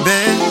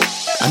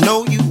 I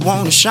know you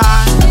wanna shine.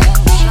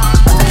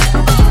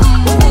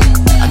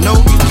 I know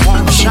you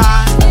wanna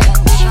shine.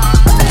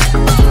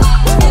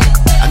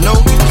 I know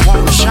you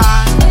wanna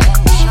shine.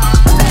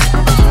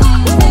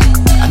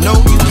 I know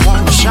you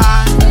wanna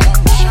shine.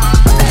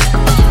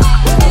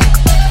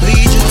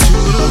 Lead you to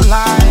the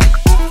light.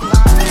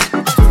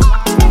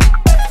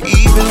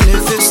 Even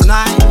if it's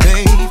night,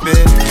 baby,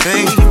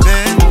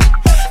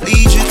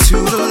 lead you to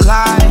the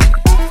light.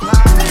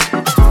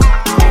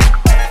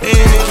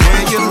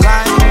 Anywhere you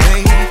like,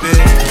 baby,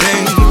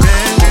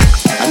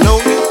 I know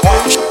you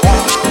want.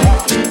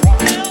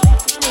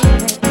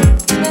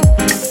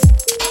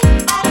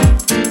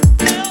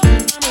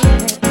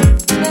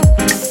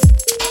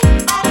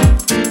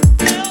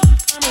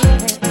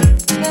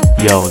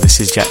 Yo, this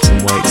is Jackson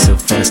Waits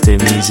of First Ear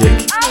Music,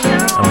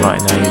 and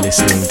right now you're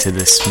listening to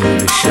the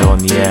smoothest show on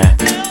the air.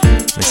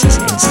 This is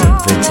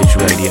Instant Vintage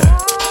Radio.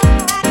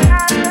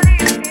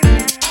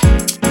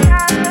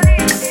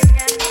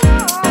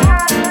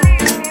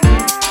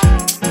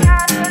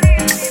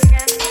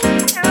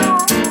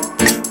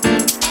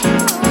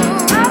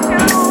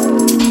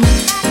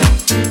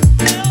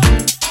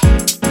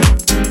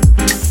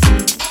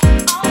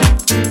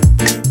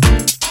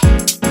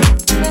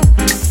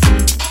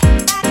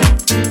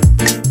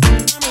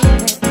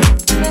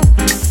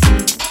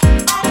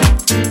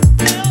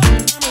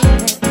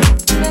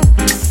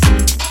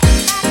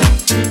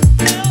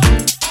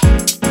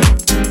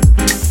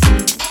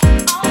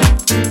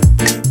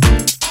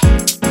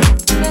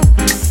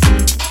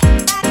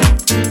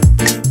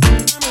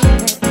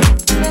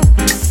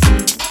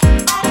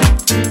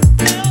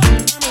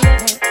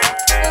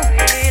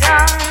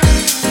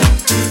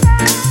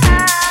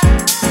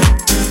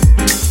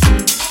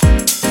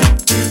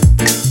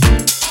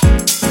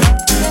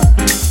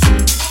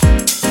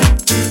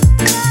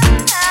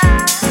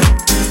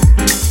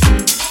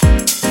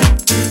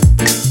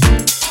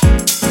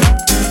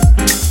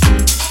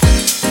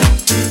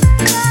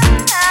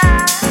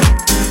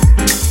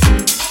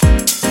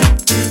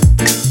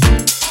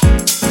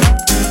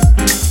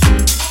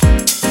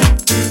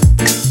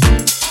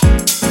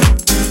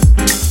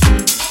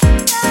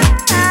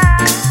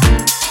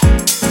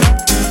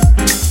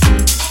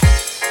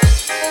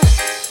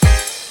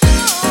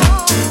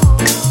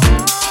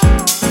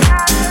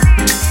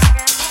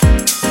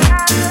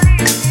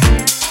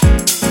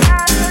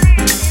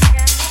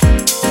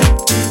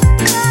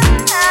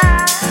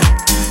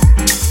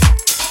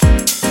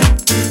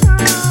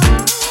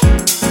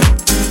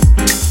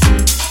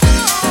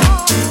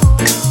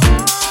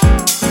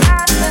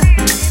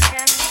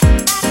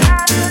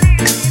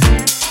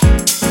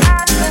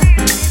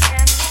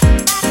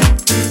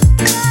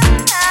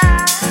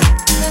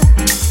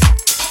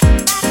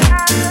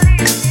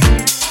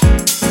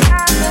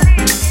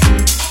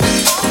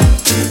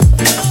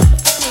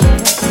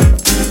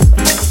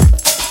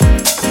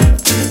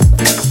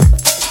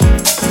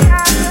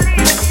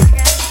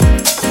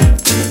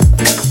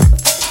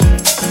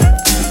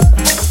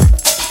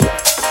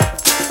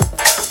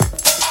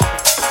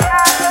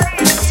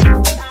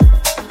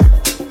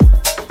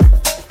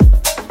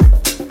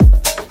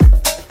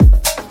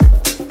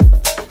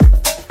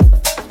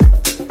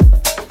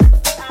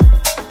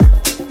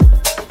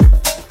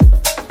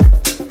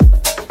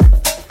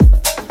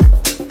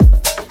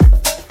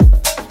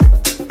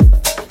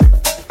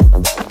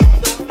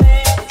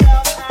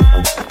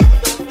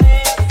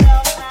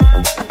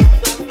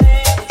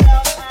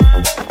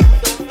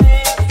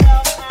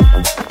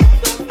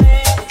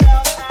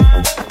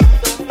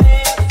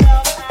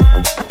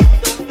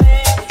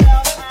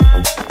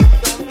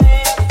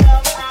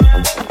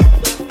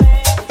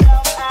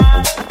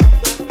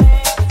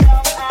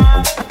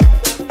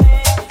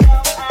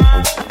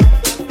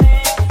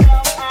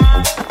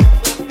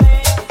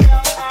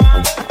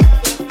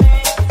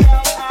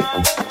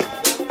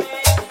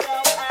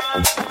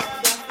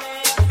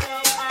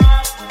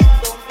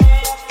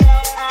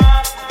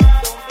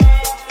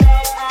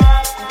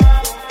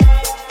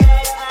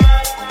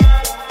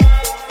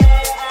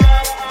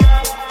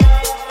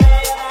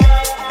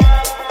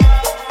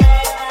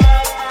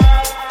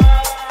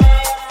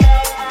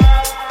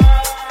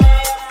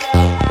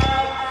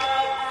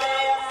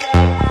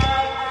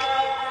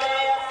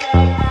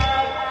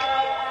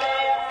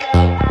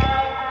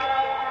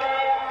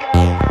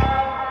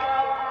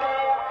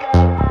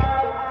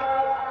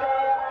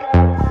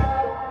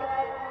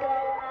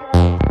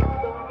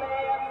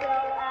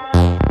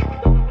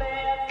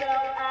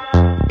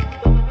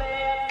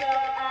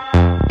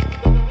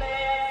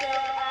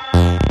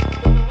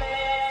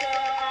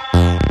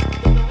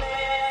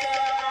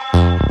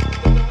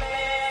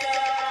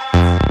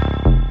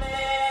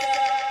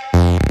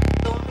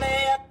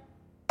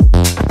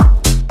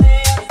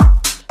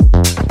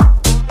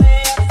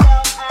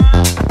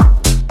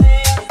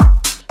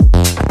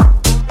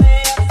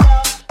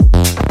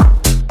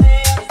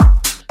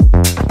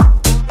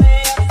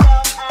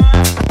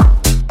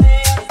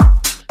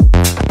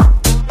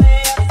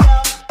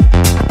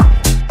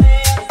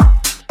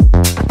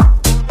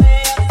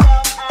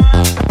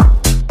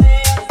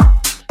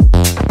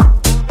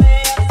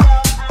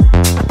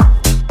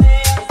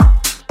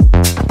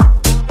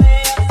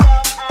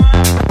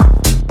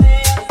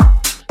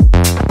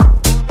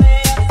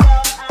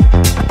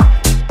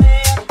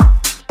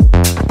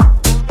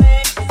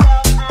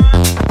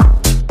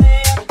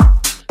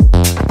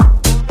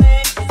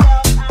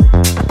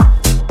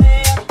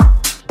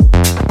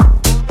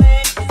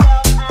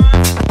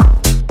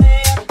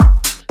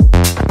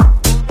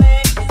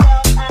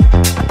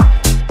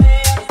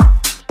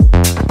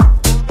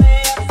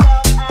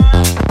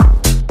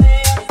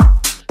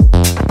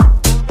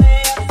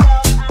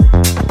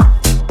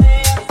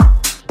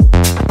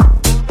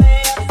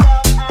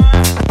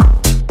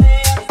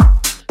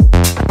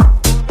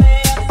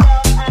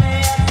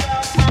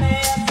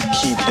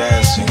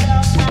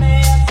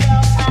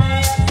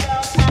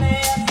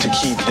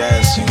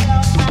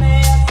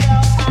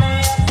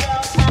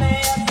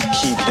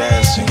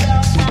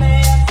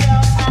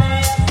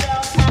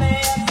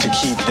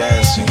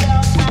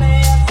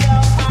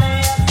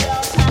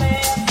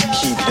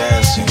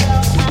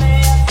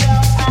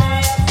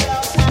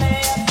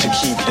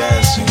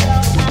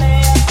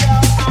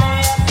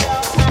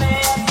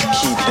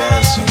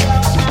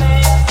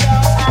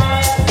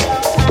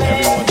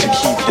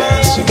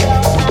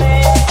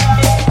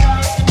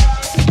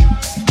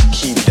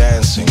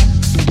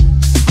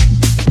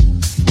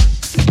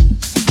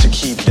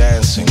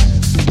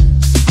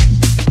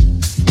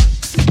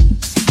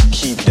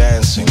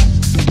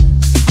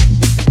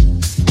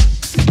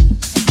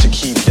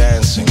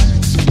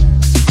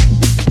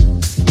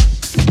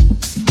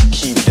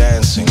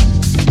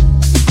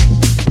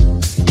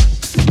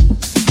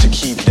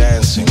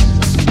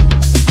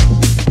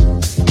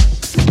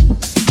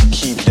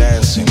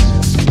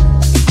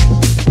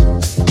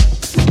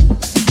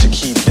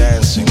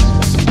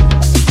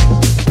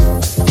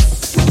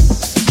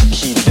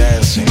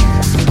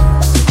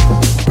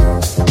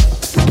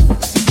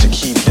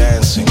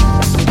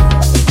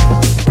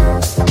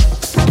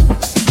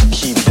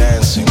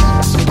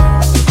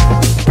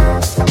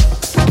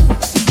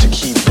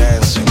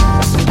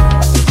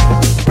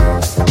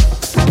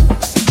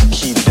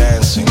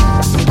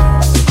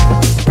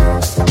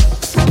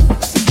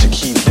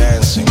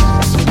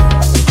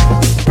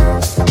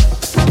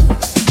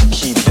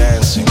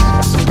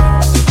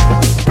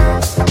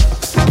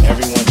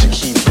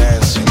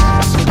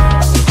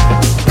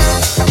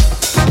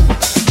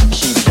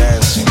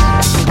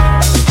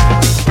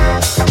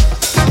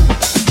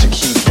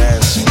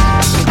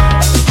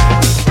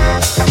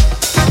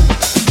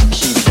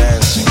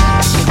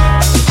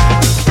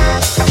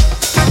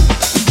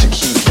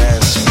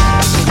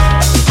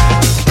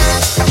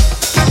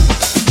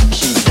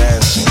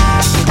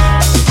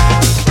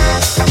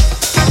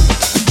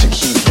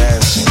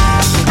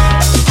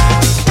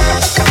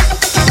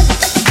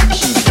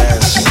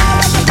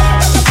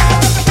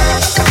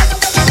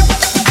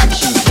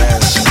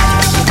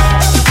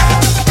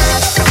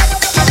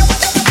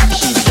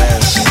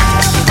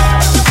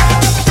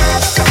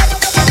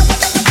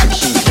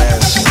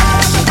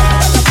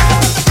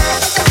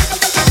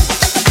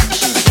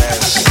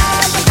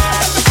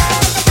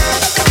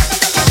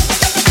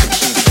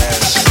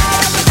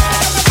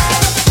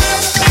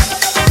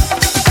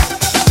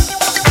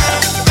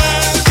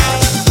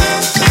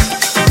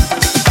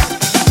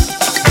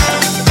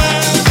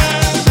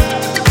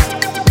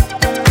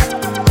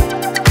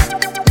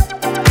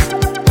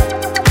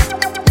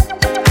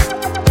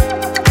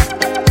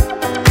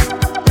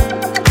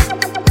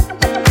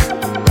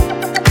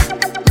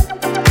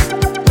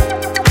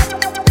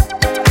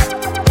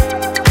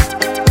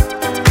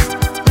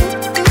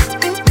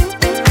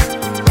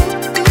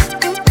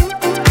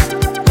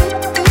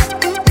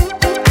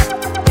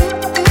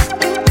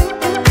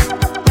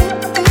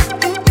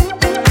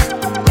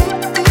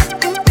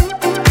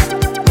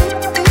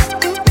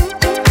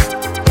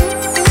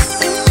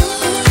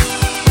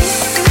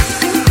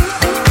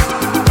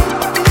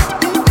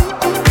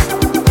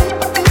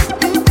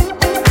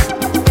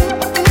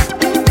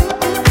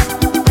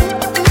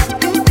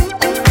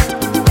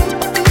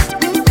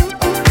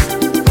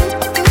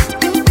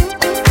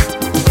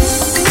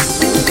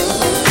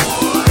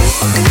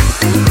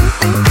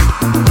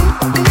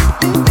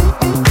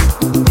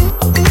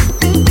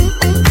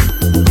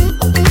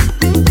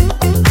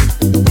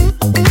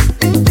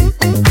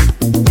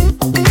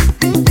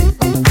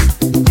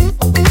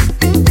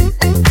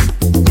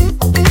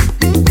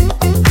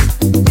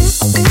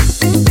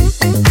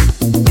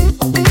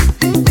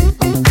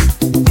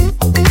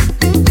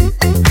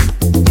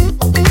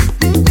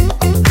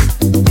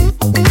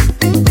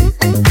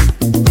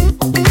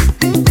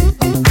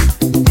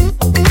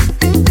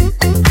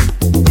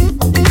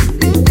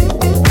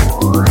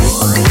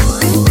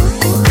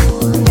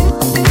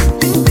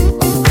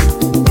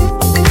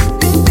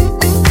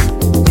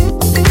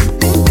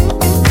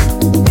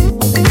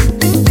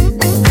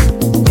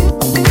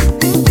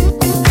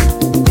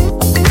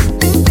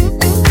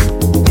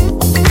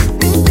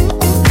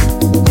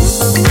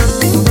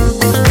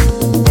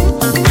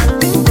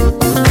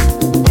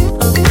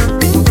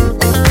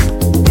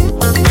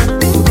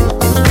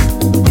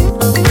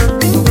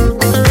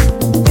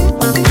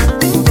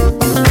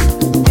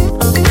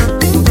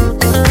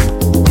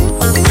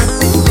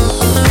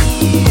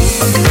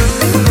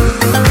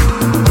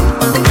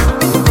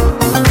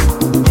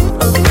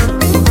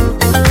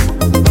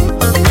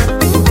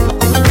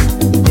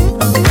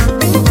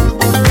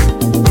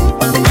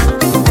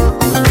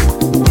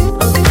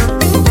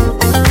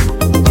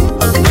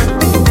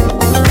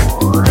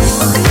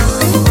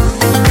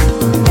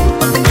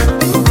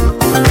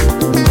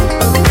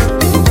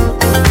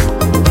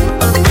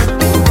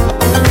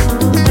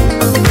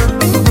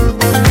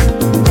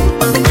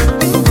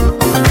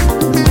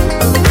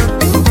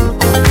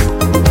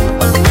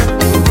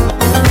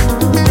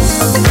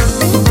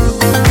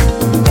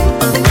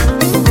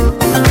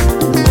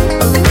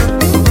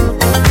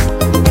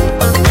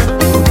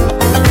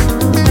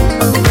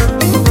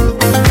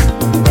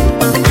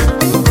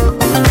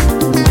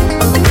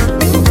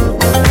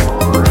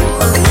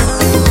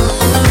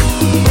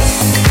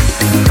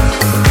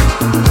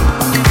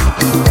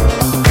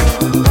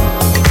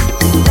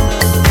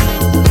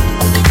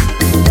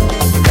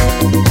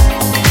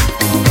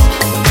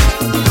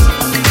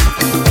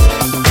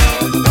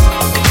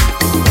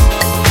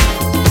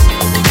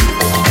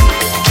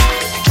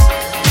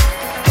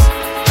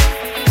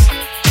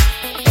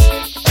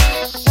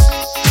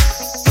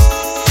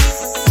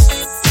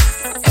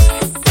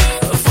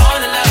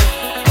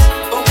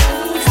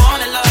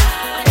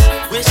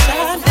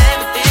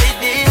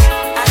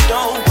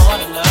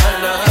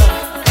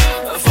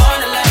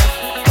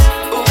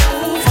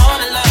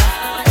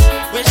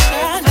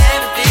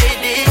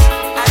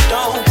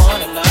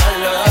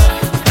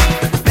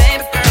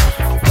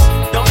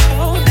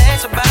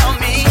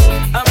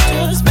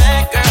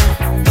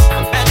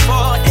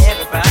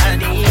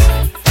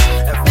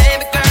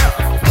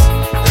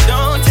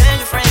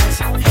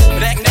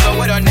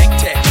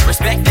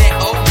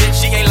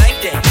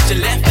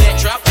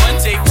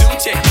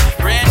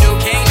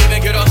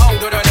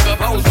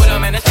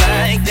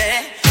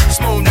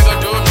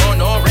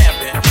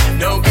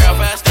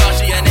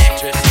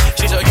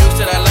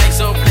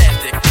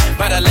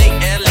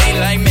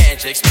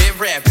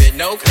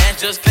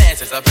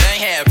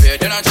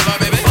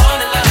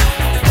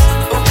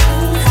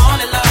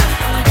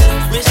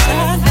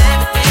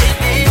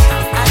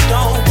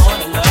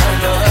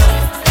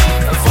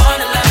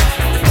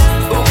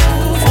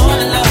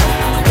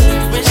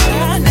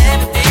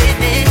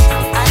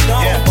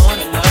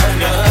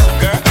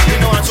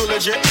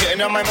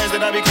 know my mans that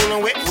I be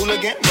coolin' with,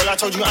 hooligan. Girl, I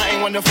told you I ain't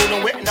one to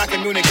foolin' with. Not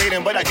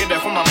communicating, but I get that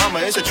from my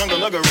mama. It's a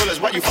jungle of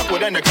gorillas. Why you fuck with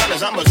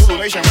anacondas? I'm a Zulu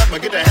Nation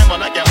rapper. Get the hammer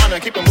like your honor.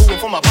 Keep it moving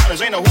for my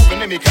partners. Ain't no hooping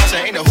in me,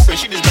 constant. Ain't no hooping.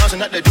 She just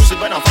bouncing at the deuces,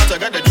 but I'm fine. I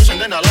got the juice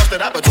and then I lost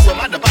it. I put two of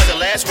my deposit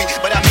last week,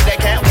 but I made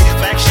that cat with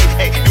fact shit.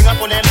 Hey, you not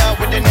fall in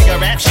love with the nigga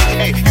rap shit.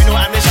 Hey, you know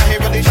I'm just out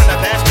here really trying to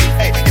pass me.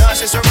 Hey, young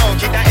Cicero,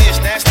 keep that ass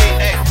nasty.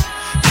 Hey,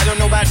 I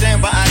don't know about them,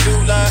 but I do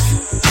love.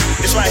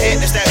 This right here,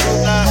 this that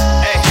true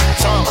love. Hey,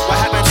 song, what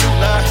happened to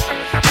love?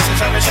 It's a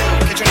time to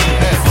shoot, get your new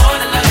head. Fall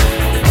in love,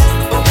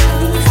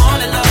 ooh, fall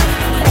in love.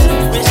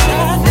 Wish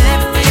I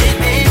never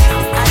did it.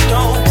 I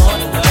don't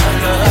wanna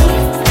love.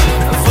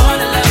 Fall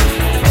in love,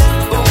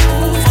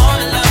 ooh, fall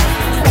in love.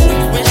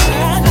 Wish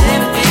I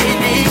never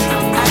did it.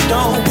 I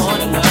don't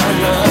wanna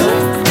love.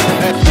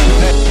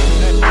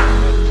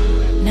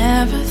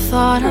 Never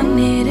thought I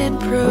needed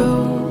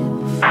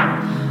proof.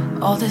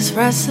 All this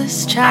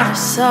restless chatter,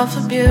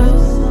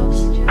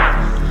 self-abuse.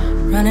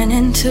 Running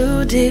in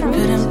too deep,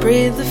 couldn't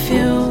breathe the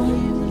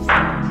fumes.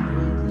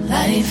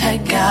 Life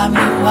had got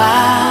me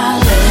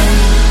wildin',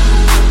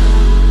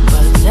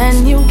 but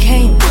then you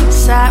came and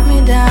sat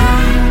me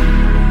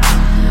down.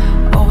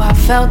 Oh, I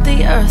felt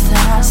the earth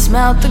and I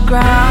smelled the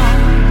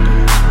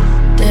ground.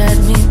 Dared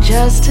me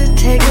just to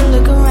take a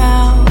look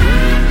around.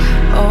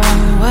 Oh,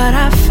 and what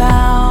I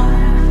found.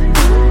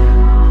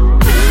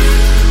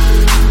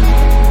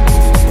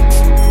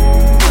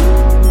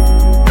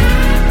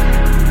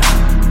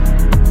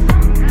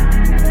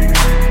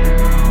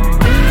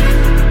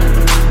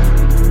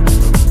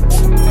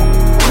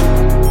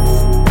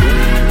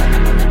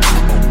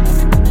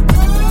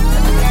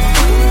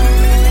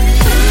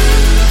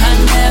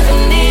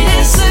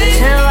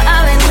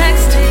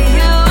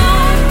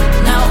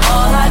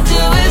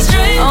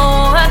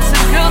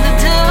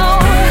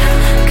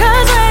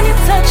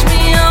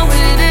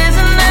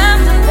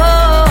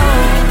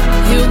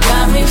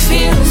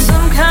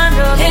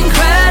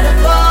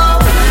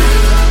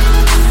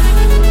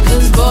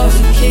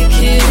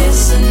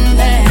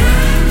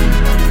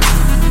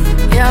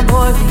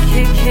 Boy, we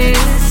kick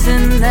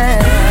kissing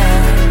there.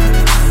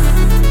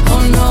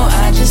 Oh no,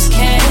 I just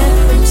can't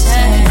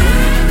pretend.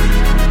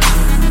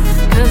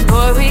 Cause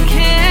boy, we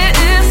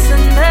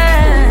kissing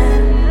there.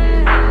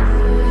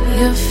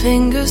 Your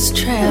fingers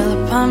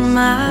trail upon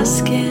my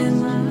skin.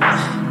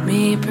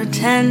 Me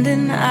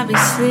pretending I be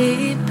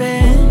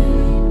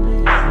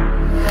sleeping.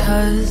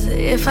 Cause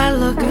if I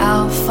look,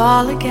 I'll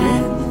fall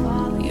again.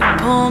 You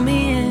pull me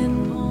in.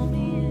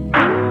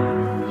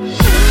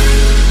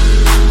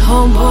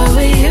 Oh boy,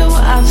 with you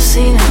I've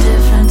seen a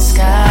different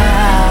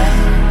sky.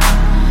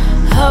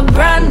 A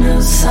brand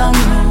new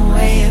summer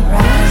wave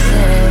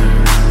rises,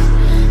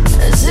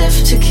 as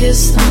if to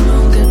kiss the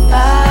moon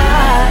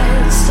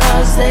goodbye. The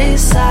stars they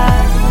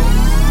sigh.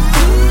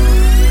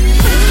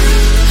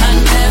 I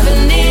never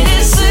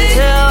needed sleep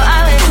till I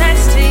lay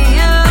next to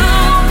you.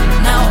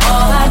 Now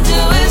all I do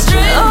is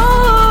dream.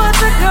 Oh,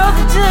 what's a girl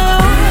to do?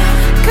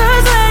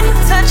 Cause when you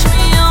touch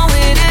me, oh,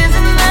 it is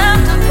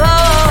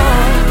inevitable.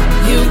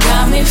 You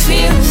got me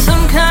feeling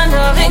some kind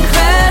of incredible.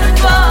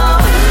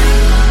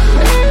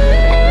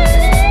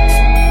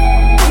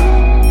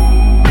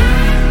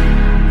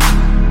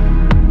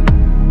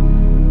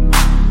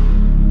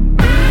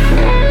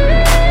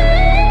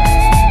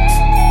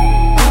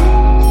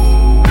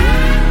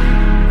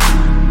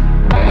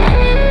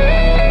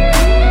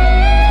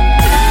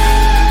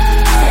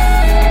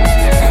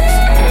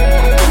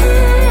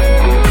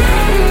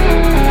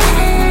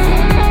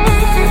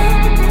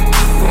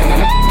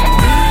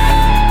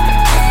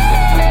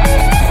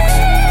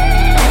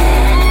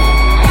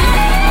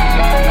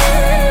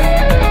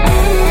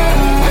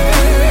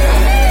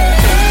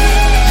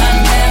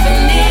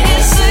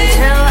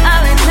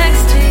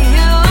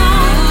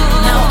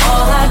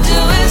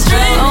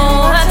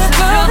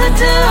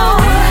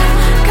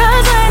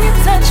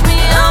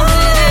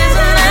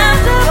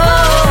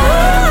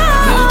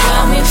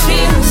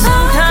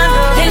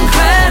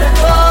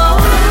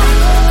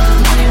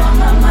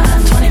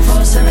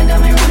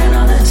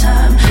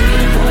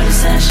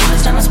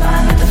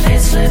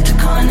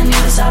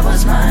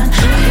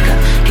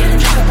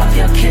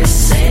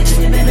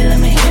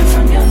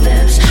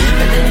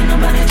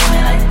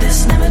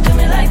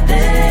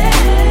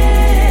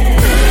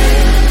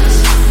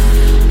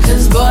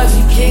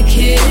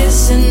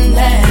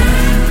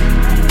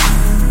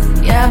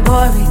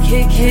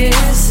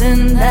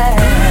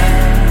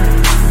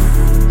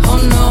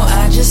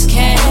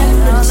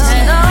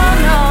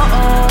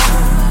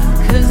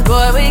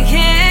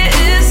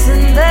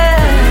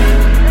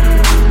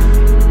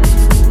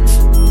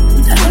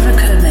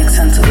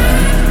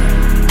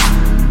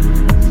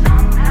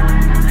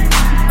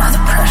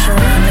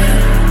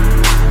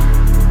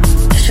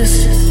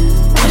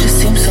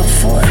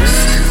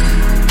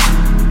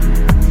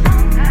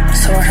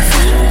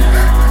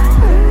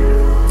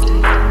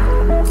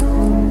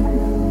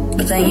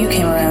 Then you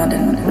came around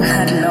and I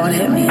had to know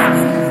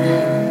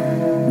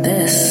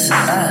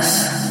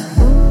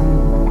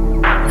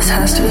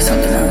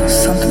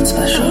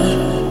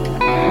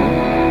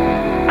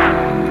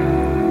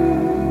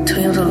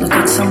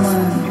someone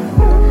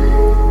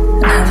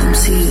and have them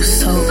see you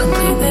so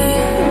completely.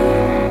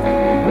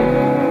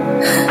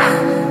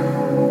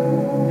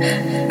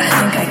 I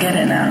think I get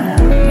it now,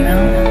 you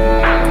know?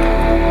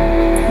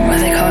 What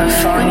they call it,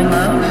 falling in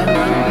love.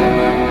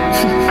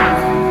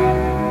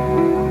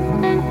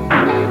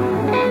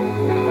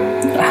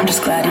 I'm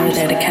just glad you were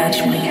there to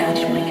catch me.